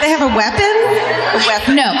 What's up? Did they have a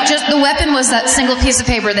weapon? No, just the weapon was that single piece of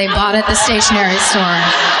paper they bought at the stationery store.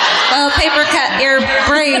 Oh, paper cut your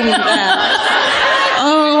brain.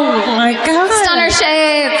 Oh my God. Stunner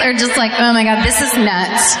shades are just like, oh my God, this is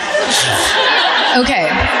nuts. Okay.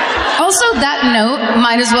 Also, that note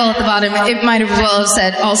might as well at the bottom, it might as well have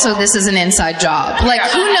said, also, this is an inside job. Like,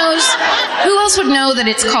 who knows, who else would know that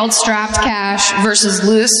it's called strapped cash versus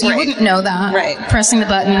loose? You wouldn't know that. Right. Pressing the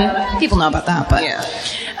button, people know about that, but.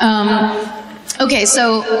 Yeah. Okay,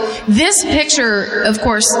 so this picture, of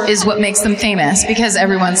course, is what makes them famous because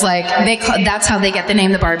everyone's like, that's how they get the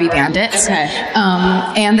name the Barbie Bandits. Okay.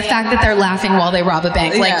 And the fact that they're laughing while they rob a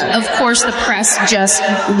bank. Like, Yeah. of course, the press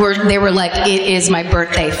they were like, it is my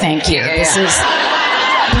birthday, thank you. This is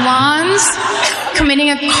blondes committing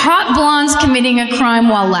a crime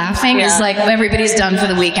while laughing is like, everybody's done for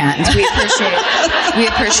the weekend. We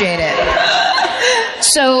appreciate it.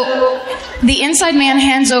 So the inside man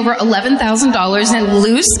hands over $11,000 in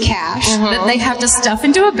loose cash that they have to stuff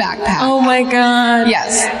into a backpack. Oh my God.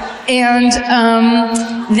 Yes. And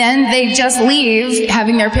then they just leave,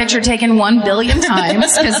 having their picture taken 1 billion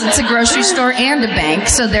times because it's a grocery store and a bank.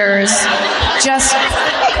 So there's just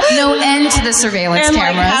no end to the surveillance And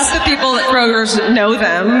cameras. like half the people at Kroger's know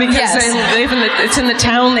them because Yes. they live it's in the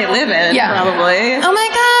town they live in, probably. Oh my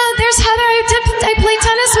God, there's Heather. I play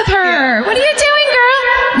tennis with her. Yeah. What are you doing, girl?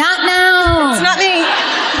 Not now. It's not me.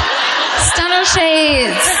 Stunner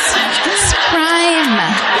shades. It's crime.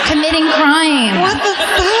 Committing crime. What the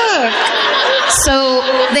fuck? So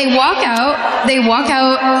they walk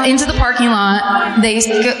out into the parking lot. They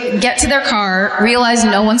get to their car, realize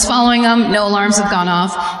no one's following them, no alarms have gone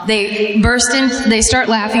off. They burst in, they start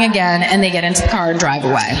laughing again, and they get into the car and drive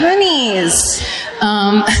away. Honeys.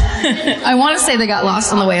 I want to say they got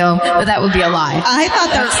lost on the way home, but that would be a lie. I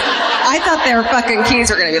thought their fucking keys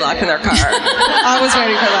were going to be locked in their car. I was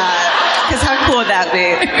waiting for that. Because how cool would that be?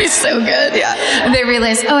 It'd be so good. Yeah. And they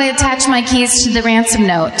realize, oh, I attached my keys to the ransom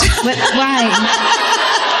note. Why?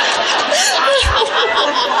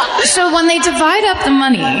 So when they divide up the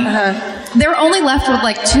money, they're only left with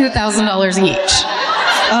like $2,000 each.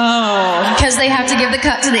 Oh. Because they have to give the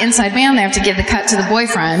cut to the inside man, they have to give the cut to the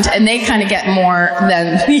boyfriend, and they kind of get more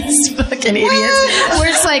than these fucking idiots. Where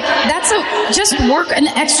it's like, just work an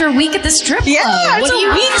extra week at the strip club. Yeah, it's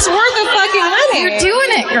a week's worth of fucking money. You're doing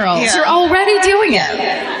it, girls. Yeah. You're already doing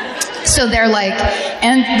it. So they're like,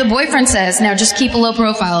 and the boyfriend says, now just keep a low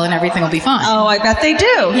profile and everything will be fine. Oh, I bet they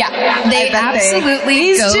do. Yeah, they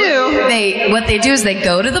absolutely what they do is they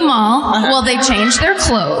go to the mall. Well, they change their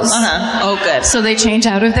clothes. Oh, good. So they change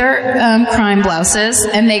out of their crime blouses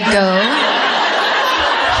and they go.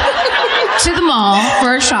 to the mall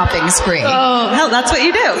for a shopping spree. Oh, hell, that's what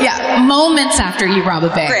you do. Yeah, moments after you rob a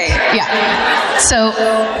bank. Great. Yeah. So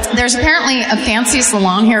there's apparently a fancy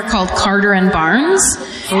salon here called Carter and Barnes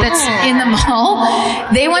that's in the mall.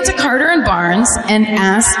 They went to Carter and Barnes and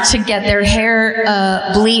asked to get their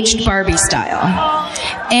hair bleached Barbie style.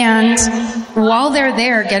 And while they're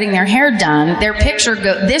there getting their hair done,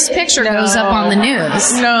 this picture goes up on the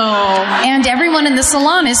news. No. And everyone in the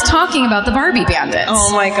salon is talking about the Barbie bandits.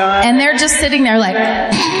 Oh my God. And they're just sitting there like, it's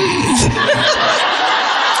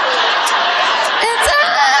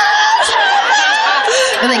us!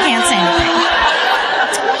 But they can't say anything.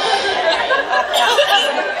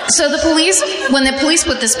 So when the police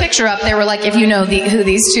put this picture up, they were like, if you know who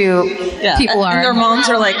these two people are. And their moms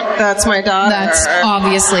are like, that's my daughter. That's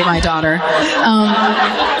obviously my daughter.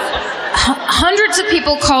 Hundreds of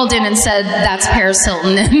people called in and said, that's Paris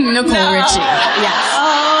Hilton and Nicole Richie. Yes.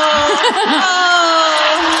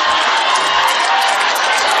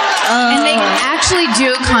 And they actually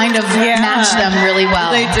do kind of match them really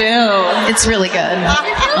well. They do. It's really good.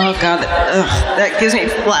 Oh God, that gives me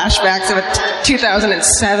flashbacks of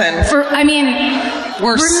 2007.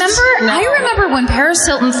 I remember when Paris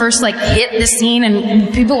Hilton first hit the scene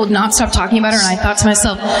and people would not stop talking about her, and I thought to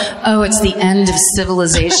myself, oh, it's the end of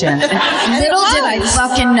civilization. Little did I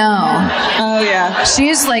fucking know. Oh yeah. She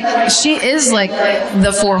is like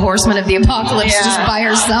the four horsemen of the apocalypse just by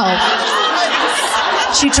herself.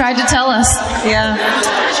 She tried to tell us. Yeah.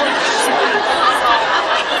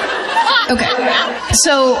 Okay.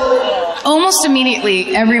 So almost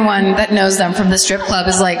immediately, everyone that knows them from the strip club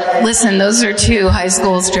is like, listen, those are two high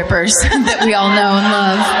school strippers that we all know and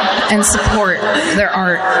love and support their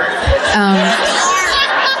art.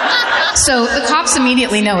 So the cops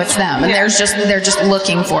immediately know it's them, and they're just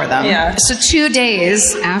looking for them. Yeah. So 2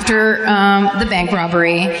 days after the bank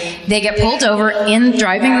robbery, they get pulled over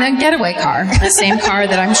driving the getaway car, the same car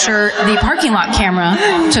that I'm sure the parking lot camera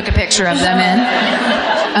took a picture of them in.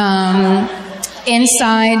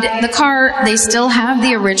 Inside the car, they still have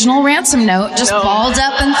the original ransom note, just balled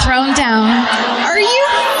up and thrown down. Are you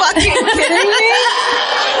fucking kidding me?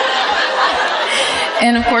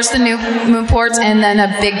 And of course the new Newports, and then a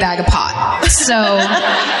big bag of pot. So,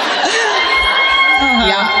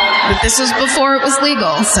 yeah. But this was before it was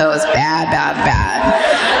legal, so it was bad.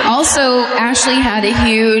 Also, Ashley had a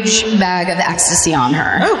huge bag of ecstasy on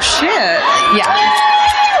her. Oh shit. Yeah.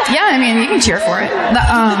 Yeah, I mean, you can cheer for it.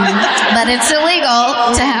 But it's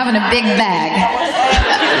illegal to have in a big bag.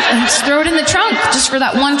 Just throw it in the trunk just for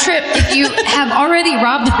that one trip. If you have already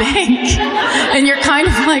robbed a bank and you're kind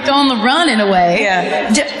of on the run in a way,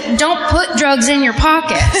 don't put drugs in your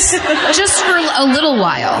pockets just for a little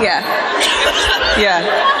while. Yeah.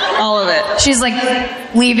 All of it. She's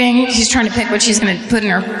leaving. She's trying to pick what she's going to put in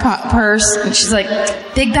her purse. And she's like,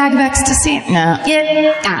 big bag of ecstasy? No.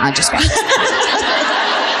 Yeah. Just wait.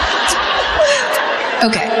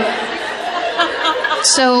 Okay.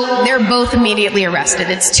 So they're both immediately arrested.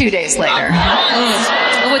 It's 2 days later.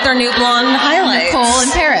 With their new blonde highlights. Nicole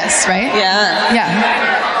and Paris, right? Yeah.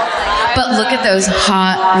 Yeah. But look at those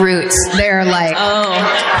hot roots. They're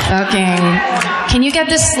fucking... Can you get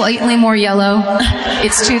this slightly more yellow?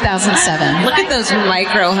 It's 2007. Look at those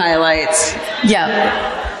micro highlights.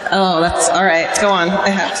 Yeah. Oh, that's... All right. Go on. I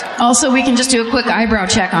have to. Also, we can just do a quick eyebrow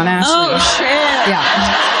check on Ashley. Oh, shit.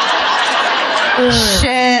 Yeah.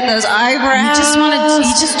 Shit, those eyebrows.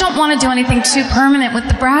 You just don't want to do anything too permanent with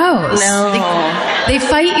the brows. No. They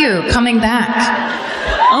fight you coming back.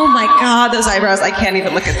 Oh my God, those eyebrows. I can't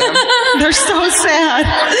even look at them. They're so sad.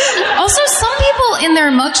 Also, some people in their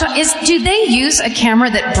mugshot, do they use a camera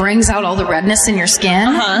that brings out all the redness in your skin?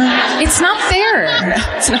 Uh-huh. It's not fair.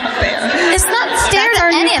 It's not fair. It's not fair to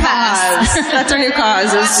any of us. That's our new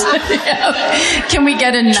cause. Can we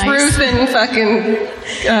get a nice... Truth and fucking,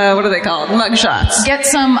 what are they called? Mugshots. Get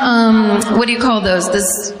some, what do you call those?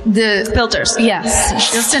 The filters. Yes.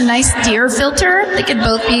 Just a nice deer filter. They could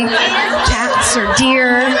both be cats or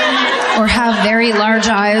deer, or have very large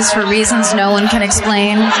eyes for reasons no one can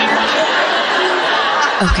explain.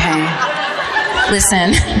 Okay.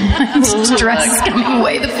 Listen. Stress is coming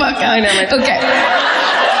way the fuck out. I know. Okay.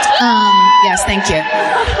 Yes, thank you.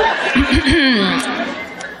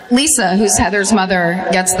 Lisa, who's Heather's mother,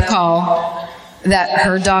 gets the call that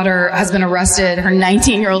her daughter has been arrested. Her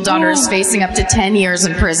 19-year-old daughter is facing up to 10 years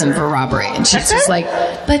in prison for robbery. And she's just like,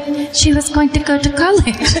 but she was going to go to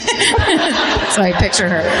college. So I picture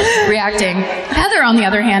her reacting. Heather, on the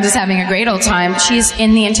other hand, is having a great old time. She's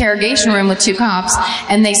in the interrogation room with two cops,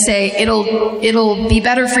 and they say, it'll be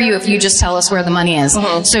better for you if you just tell us where the money is.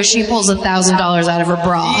 Mm-hmm. So she pulls $1,000 out of her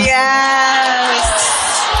bra. Yes!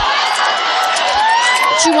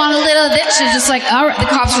 Do you want a little of this? She's just like, all right. The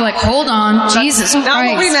cops are like, hold on, Jesus Christ. Not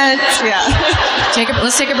what we meant. Yeah.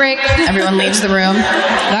 Let's take a break. Everyone leaves the room.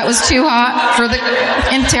 That was too hot for the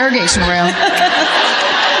interrogation room.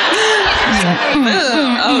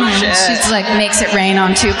 Oh shit. She's like, makes it rain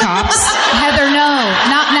on two cops. Heather, no,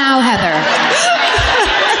 not now, Heather.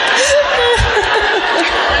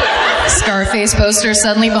 Scarface poster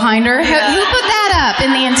suddenly behind her. Who put that up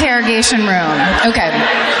in the interrogation room? Okay.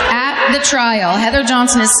 At the trial, Heather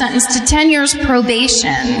Johnson is sentenced to 10 years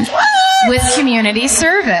probation with community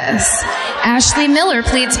service. Ashley Miller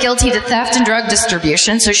pleads guilty to theft and drug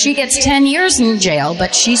distribution, so she gets 10 years in jail,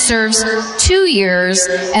 but she serves 2 years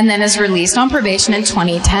and then is released on probation in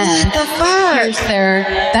 2010. What the fuck? Here's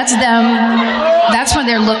that's them. That's when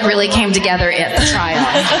their look really came together at the trial.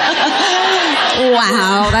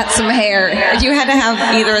 Wow, that's some hair. If you had to have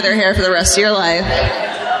either of their hair for the rest of your life,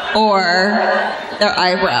 or their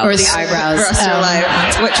eyebrows, or the eyebrows, for the rest of your life,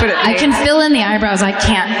 which would it be? I can fill in the eyebrows. I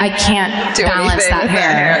can't do balance that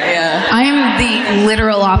hair. Yeah. I am the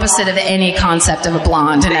literal opposite of any concept of a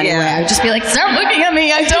blonde in any way. I would just be like, stop looking at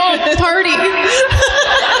me. I don't party.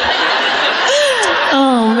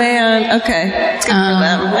 Oh man. Okay. It's good for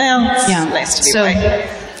them. Well, it's nice to be white.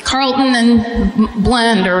 Carlton and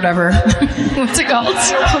Blend or whatever. What's it called?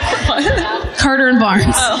 Carter and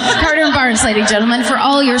Barnes. Oh. Carter and Barnes, ladies and gentlemen, for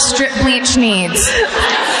all your strip bleach needs.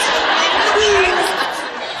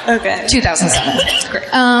 Okay. 2007. That's great.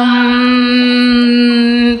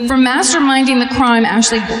 From masterminding the crime,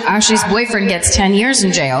 Ashley's boyfriend gets 10 years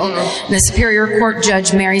in jail. And the Superior Court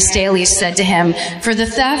Judge Mary Staley said to him, for the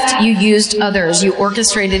theft, you used others. You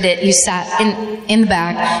orchestrated it. You sat in the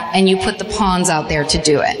back and you put the pawns out there to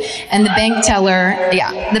do it. And the bank teller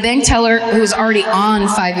who was already on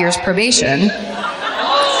 5 years probation,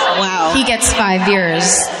 wow, he gets 5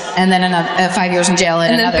 years. And then another 5 years in jail.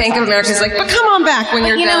 And then Bank of America's like, but come on back when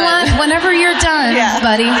you're done. You know what? Whenever you're done,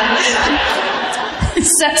 buddy,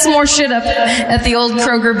 set some more shit up at the old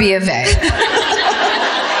Kroger B of A.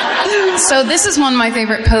 So this is one of my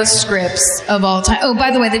favorite postscripts of all time. Oh,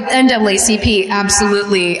 by the way, the NAACP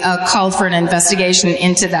absolutely called for an investigation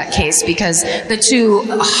into that case because the two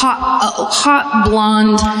hot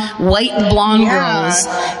blonde, white blonde girls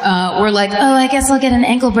were like, oh, I guess I'll get an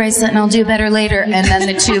ankle bracelet and I'll do better later. And then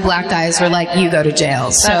the two black guys were like, you go to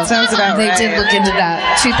jail. So that sounds about they right. did look into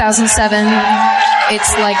that. 2007,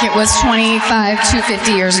 it's like it was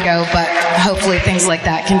 50 years ago, but hopefully things like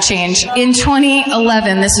that can change. In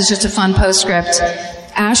 2011, this is just a fun postscript.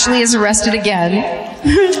 Ashley is arrested again.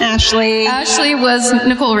 Ashley was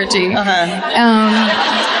Nicole Richie.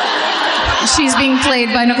 She's being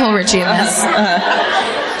played by Nicole Richie in this.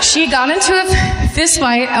 She got into a fist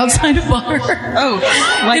fight outside a bar. Oh,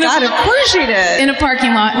 my God, of course she did. In a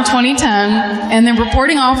parking lot in 2010. And the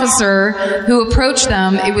reporting officer who approached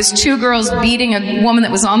them, it was two girls beating a woman that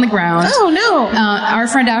was on the ground. Oh, no. Our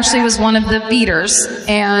friend Ashley was one of the beaters.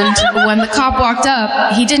 And when the cop walked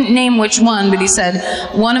up, he didn't name which one, but he said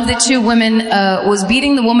one of the two women was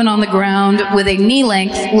beating the woman on the ground with a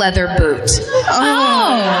knee-length leather boot.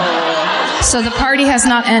 Oh. So the party has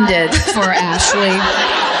not ended for Ashley.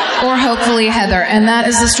 Or hopefully Heather. And that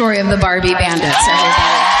is the story of the Barbie Bandits,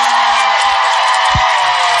 everybody.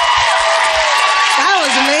 That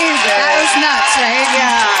was amazing. That was nuts, right?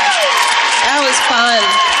 Yeah. That was fun.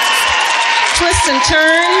 Twists and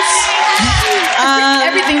turns.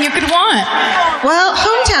 Everything you could want. Well,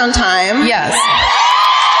 hometown time. Yes.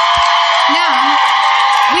 Now,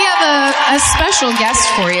 we have a special guest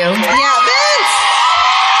for you. Yeah, Vince.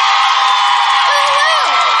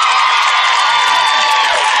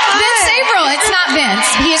 It's not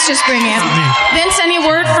Vince. He's just bringing it. Vince, any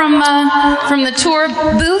word from the tour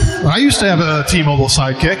booth? I used to have a T-Mobile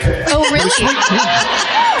Sidekick. Oh, really?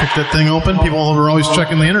 Pick that thing open. People were always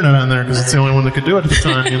checking the internet on there because it's the only one that could do it at the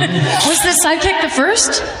time. You know? Was the Sidekick the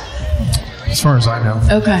first? As far as I know.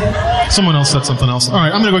 Okay. Someone else said something else. All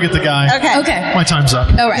right, I'm going to go get the guy. Okay. My time's up.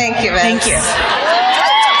 All right. Thank you, Vince. Thank you. I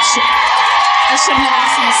shouldn't have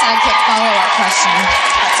asked him a Sidekick follow-up question.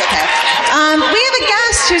 That's okay. We have a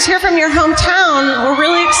guest who's here from your hometown. We're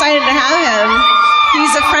really excited to have him.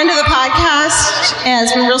 He's a friend of the podcast and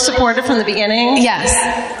has been real supportive from the beginning. Yes.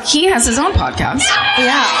 He has his own podcast.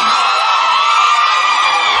 Yeah.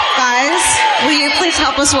 Guys, will you please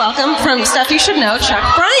help us welcome from Stuff You Should Know,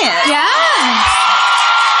 Chuck Bryant. Yeah.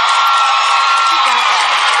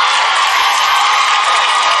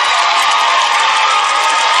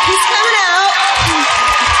 He's coming out.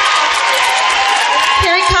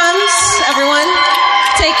 Here he comes, everyone.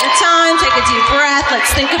 Take your time, take a deep breath.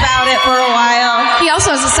 Let's think about it for a while. He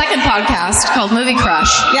also has a second podcast called Movie Crush.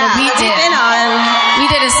 Yeah, that we that's did. been on. We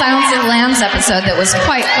did a Silence of the Lambs episode that was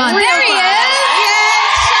quite fun. Real There he fun. is.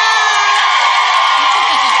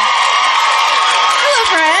 Hello,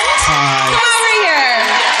 friend. Come over here.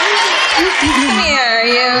 Come here,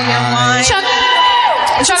 you and your wine. Chuck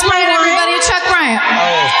this my Bryant, wine? everybody. Chuck Bryant.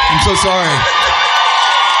 Oh, I'm so sorry.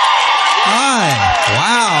 Hi.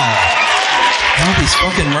 Wow. All these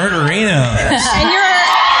fucking murderinos. And you're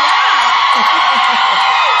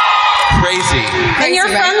Crazy. and you're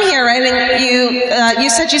from here, right? And you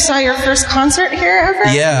said you saw your first concert here ever?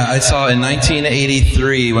 Yeah, I saw in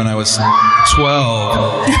 1983 when I was 12.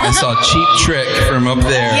 I saw Cheap Trick from up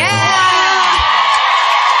there.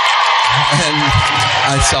 And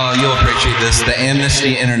I saw, you'll appreciate this, the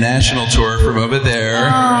Amnesty International tour from over there.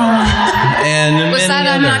 And Was many that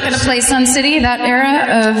I'm Not others. Gonna Play Sun City, that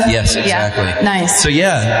era of... Yes, exactly. Yeah, nice. So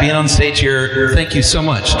yeah, being on stage here, thank you so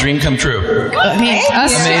much. Dream come true. I mean,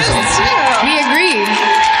 us Amazing. too. We agree.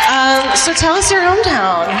 So tell us your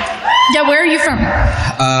hometown. Yeah, where are you from?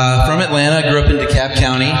 From Atlanta, grew up in DeKalb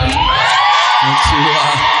County.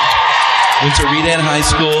 Went to Reed Ann High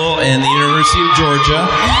School and the University of Georgia.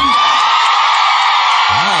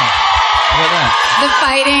 Wow. How about that? The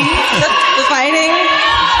fighting. The fighting?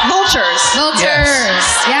 Vultures. Vultures.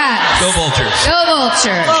 Yes. Go Vultures. Go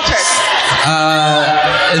Vultures. Vultures.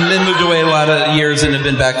 And then moved away a lot of years and have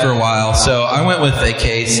been back for a while. So I went with a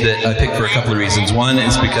case that I picked for a couple of reasons. One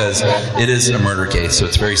is because it is a murder case, so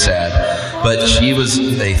it's very sad. But she was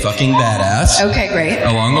a fucking badass. Okay, great.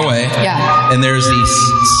 Along the way. Yeah. And there's the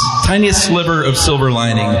tiniest sliver of silver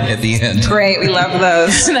lining at the end. Great, we love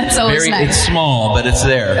those. That's always nice. It's small, but it's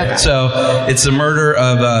there. Okay. So it's the murder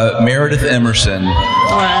of Meredith Emerson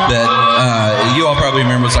that you all probably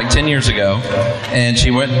remember was like 10 years ago. And she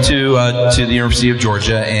went to the University of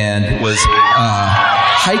Georgia and was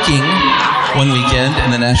hiking one weekend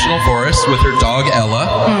in the National Forest with her dog Ella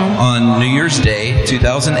on New Year's Day,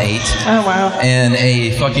 2008. Oh, wow. And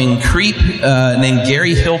a fucking creep named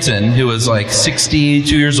Gary Hilton, who was like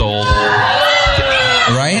 62 years old,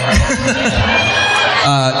 right?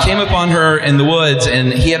 Came upon her in the woods,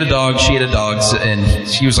 and he had a dog, she had a dog, and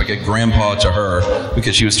she was like a grandpa to her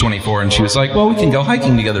because she was 24, and she was like, well, we can go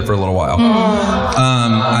hiking together for a little while.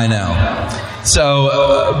 I know.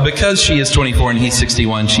 So, because she is 24 and he's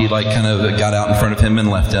 61, she like kind of got out in front of him and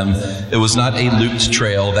left him. It was not a looped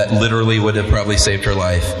trail that literally would have probably saved her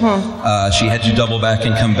life. She had to double back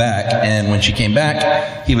and come back, and when she came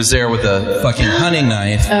back, he was there with a fucking hunting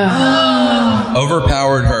knife,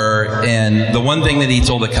 overpowered her, and the one thing that he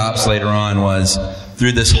told the cops later on was,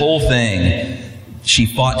 through this whole thing, she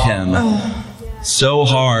fought him so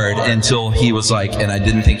hard until he was like, and I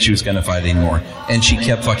didn't think she was going to fight anymore. And she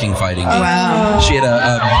kept fucking fighting. Wow. She had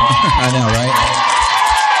I know, right?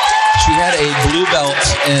 She had a blue belt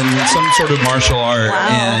in some sort of martial art.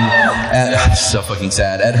 And so fucking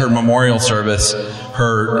sad. At her memorial service,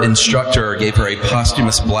 her instructor gave her a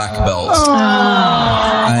posthumous black belt.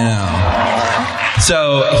 I know.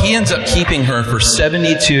 So he ends up keeping her for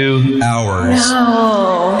 72 hours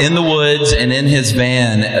in the woods and in his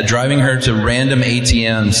van, driving her to random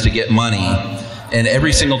ATMs to get money. And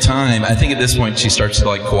every single time, I think at this point she starts to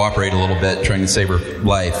like cooperate a little bit, trying to save her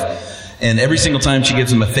life. And every single time she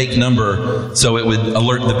gives him a fake number so it would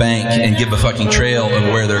alert the bank and give a fucking trail of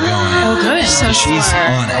where they're going. Oh, good. So she's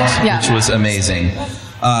smart. on it, Yeah. which was amazing.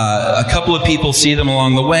 A couple of people see them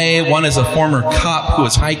along the way. One is a former cop who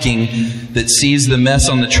was hiking that sees the mess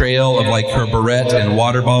on the trail of like her barrette and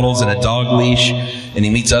water bottles and a dog leash. And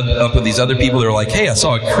he meets up with these other people that are like, hey, I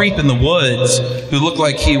saw a creep in the woods who looked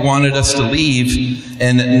like he wanted us to leave.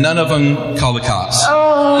 And none of them call the cops,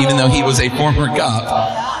 even though he was a former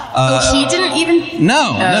cop. He didn't even...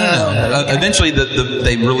 No. Eventually,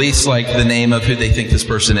 they release like the name of who they think this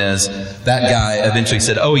person is. That guy eventually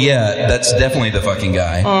said, "Oh yeah, that's definitely the fucking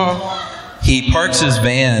guy." He parks his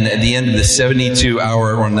van at the end of the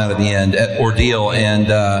 72-hour, or not at the end, ordeal, and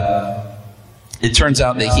it turns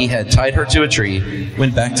out that he had tied her to a tree,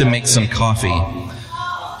 went back to make some coffee,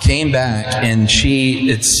 came back, and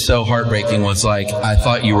it's so heartbreaking, was like, I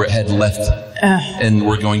thought you had left and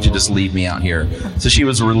were going to just leave me out here. So she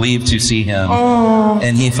was relieved to see him,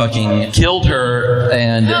 and he fucking killed her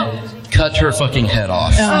and cut her fucking head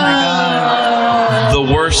off. Oh my God. The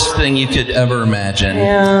worst thing you could ever imagine.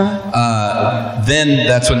 Then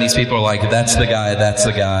that's when these people are like, that's the guy.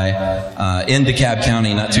 In DeKalb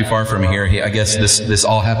County, not too far from here. I guess this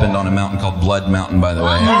all happened on a mountain called Blood Mountain, by the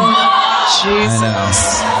way. Jesus. I know.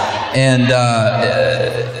 And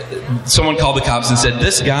someone called the cops and said,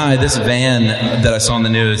 this van that I saw on the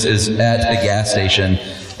news is at a gas station.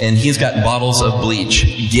 and he's got bottles of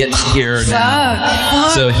bleach. Get here now.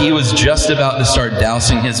 So he was just about to start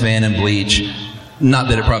dousing his van in bleach. Not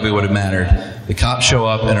that it probably would have mattered. The cops show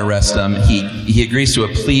up and arrest him. He agrees to a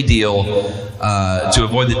plea deal to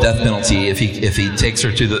avoid the death penalty if he takes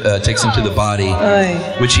him to the body,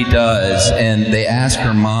 which he does. And they ask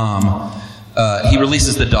her mom. He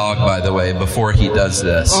releases the dog, by the way, before he does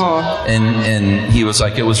this. And he was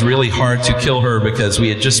like, it was really hard to kill her because we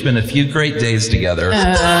had just spent a few great days together.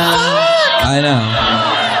 I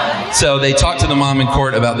know. So they talked to the mom in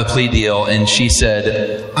court about the plea deal, and she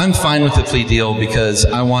said, I'm fine with the plea deal because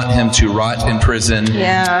I want him to rot in prison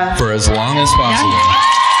for as long as possible.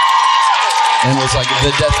 And was like,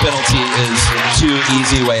 the death penalty is too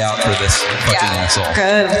easy way out for this fucking asshole.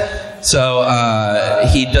 Good. So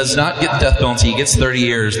he does not get the death penalty. He gets 30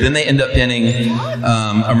 years. Then they end up pinning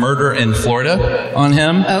a murder in Florida on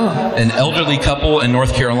him, an elderly couple in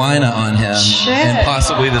North Carolina on him, and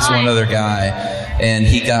possibly this one other guy. And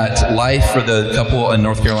he got life for the couple in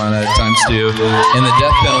North Carolina times 2, and the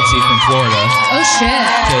death penalty from Florida. Oh, shit.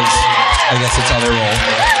 Because I guess that's how they roll.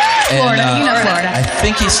 Florida, And, you know Florida. I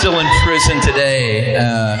think he's still in prison today.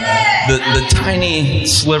 The tiny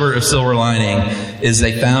sliver of silver lining is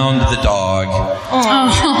they found the dog 4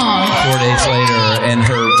 days later, and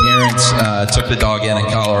her parents took the dog in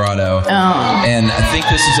Colorado. And I think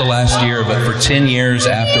this is the last year, but for 10 years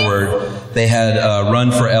afterward, they had Run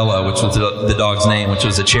for Ella, which was the dog's name, which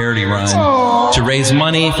was a charity run to raise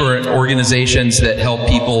money for organizations that help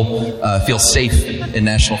people feel safe in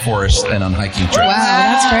national forests and on hiking trips. Wow,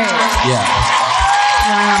 that's great. Yeah.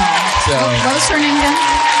 Wow. So, What was her name again?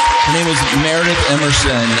 her name was Meredith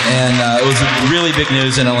Emerson, and it was really big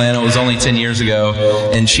news in Atlanta. It was only 10 years ago,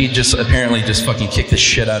 and she just apparently just fucking kicked the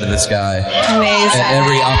shit out of this guy Amazing. at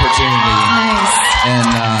every opportunity. Nice. And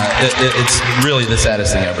it's really the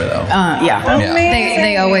saddest thing ever, though. Yeah. Yeah.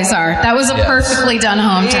 They always are. That was a Yes. perfectly done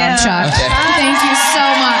hometown, Chuck. Okay. Thank you so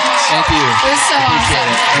much. Thank you. It was so Appreciate awesome.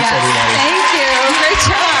 it. Thanks, Yes. everybody. Thank you. Great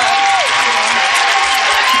job.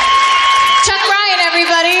 Chuck Ryan,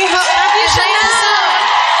 everybody. Check this out.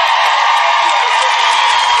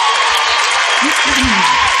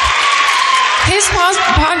 His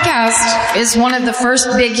podcast is one of the first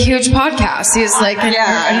big, huge podcasts. He's like an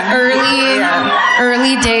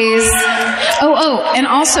early days. Oh, and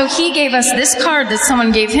also he gave us this card that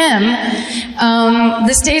someone gave him.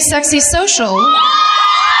 The Stay Sexy Social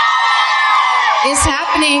is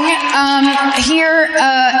happening here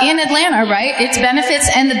in Atlanta, right? It's benefits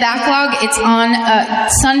and the backlog. It's on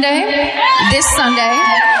this Sunday.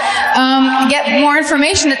 Get more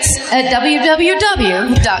information at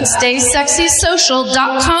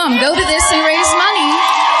www.staysexysocial.com. Go to this and raise money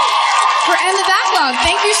for End the Backlog.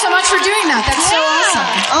 Thank you so much for doing that. That's so awesome.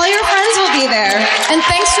 All your friends will be there. And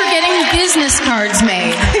thanks for getting business cards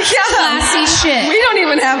made. Classy shit. We don't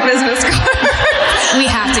even have business cards. We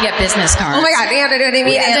have to get business cards. Oh my God, we have to do it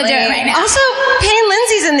immediately. We have to do it right now. Also, Payne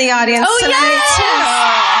Lindsay's in the audience Oh, tonight, yes! too.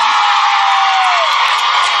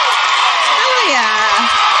 Oh, yeah.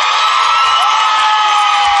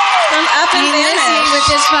 From Up and Lindsay Vanished. with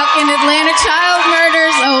his fucking Atlanta child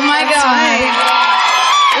murders. Oh my That's God. right.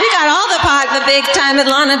 We got all the big time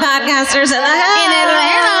Atlanta podcasters in the house. In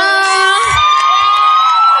Atlanta.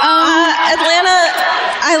 Atlanta,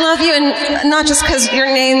 I love you, and not just because your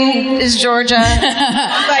name is Georgia,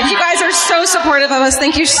 but you guys are so supportive of us.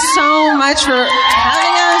 Thank you so much for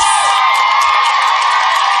having us.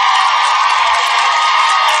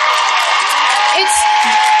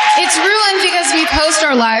 It's ruined because we post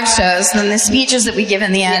our live shows, and the speeches that we give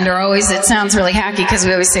in the end are always, it sounds really hacky because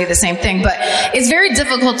we always say the same thing, but it's very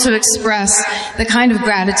difficult to express the kind of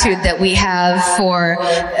gratitude that we have for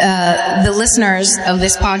the listeners of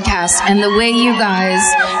this podcast and the way you guys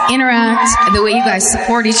interact, the way you guys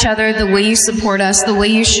support each other, the way you support us, the way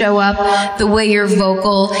you show up, the way you're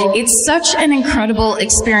vocal. It's such an incredible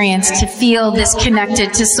experience to feel this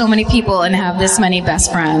connected to so many people and have this many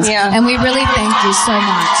best friends. Yeah. And we really thank you so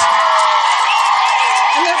much.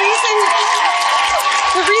 And the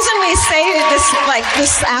reason we say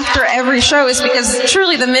this after every show is because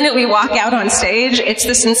truly the minute we walk out on stage, it's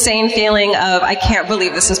this insane feeling of, I can't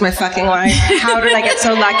believe this is my fucking life. How did I get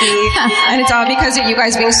so lucky? And it's all because of you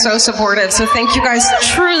guys being so supportive. So thank you guys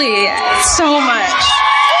truly so much.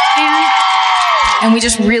 And we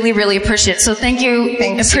just really, really appreciate it. So thank you.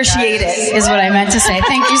 Thanks, appreciate you guys. it is what I meant to say.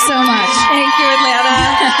 Thank you so much. Thank you, Atlanta.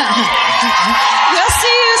 We'll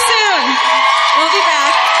see you soon. We'll be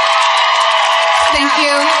back. Thank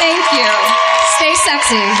you. Thank you. Stay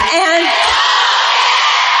sexy. And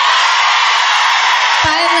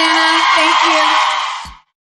Bye, Atlanta. Thank you.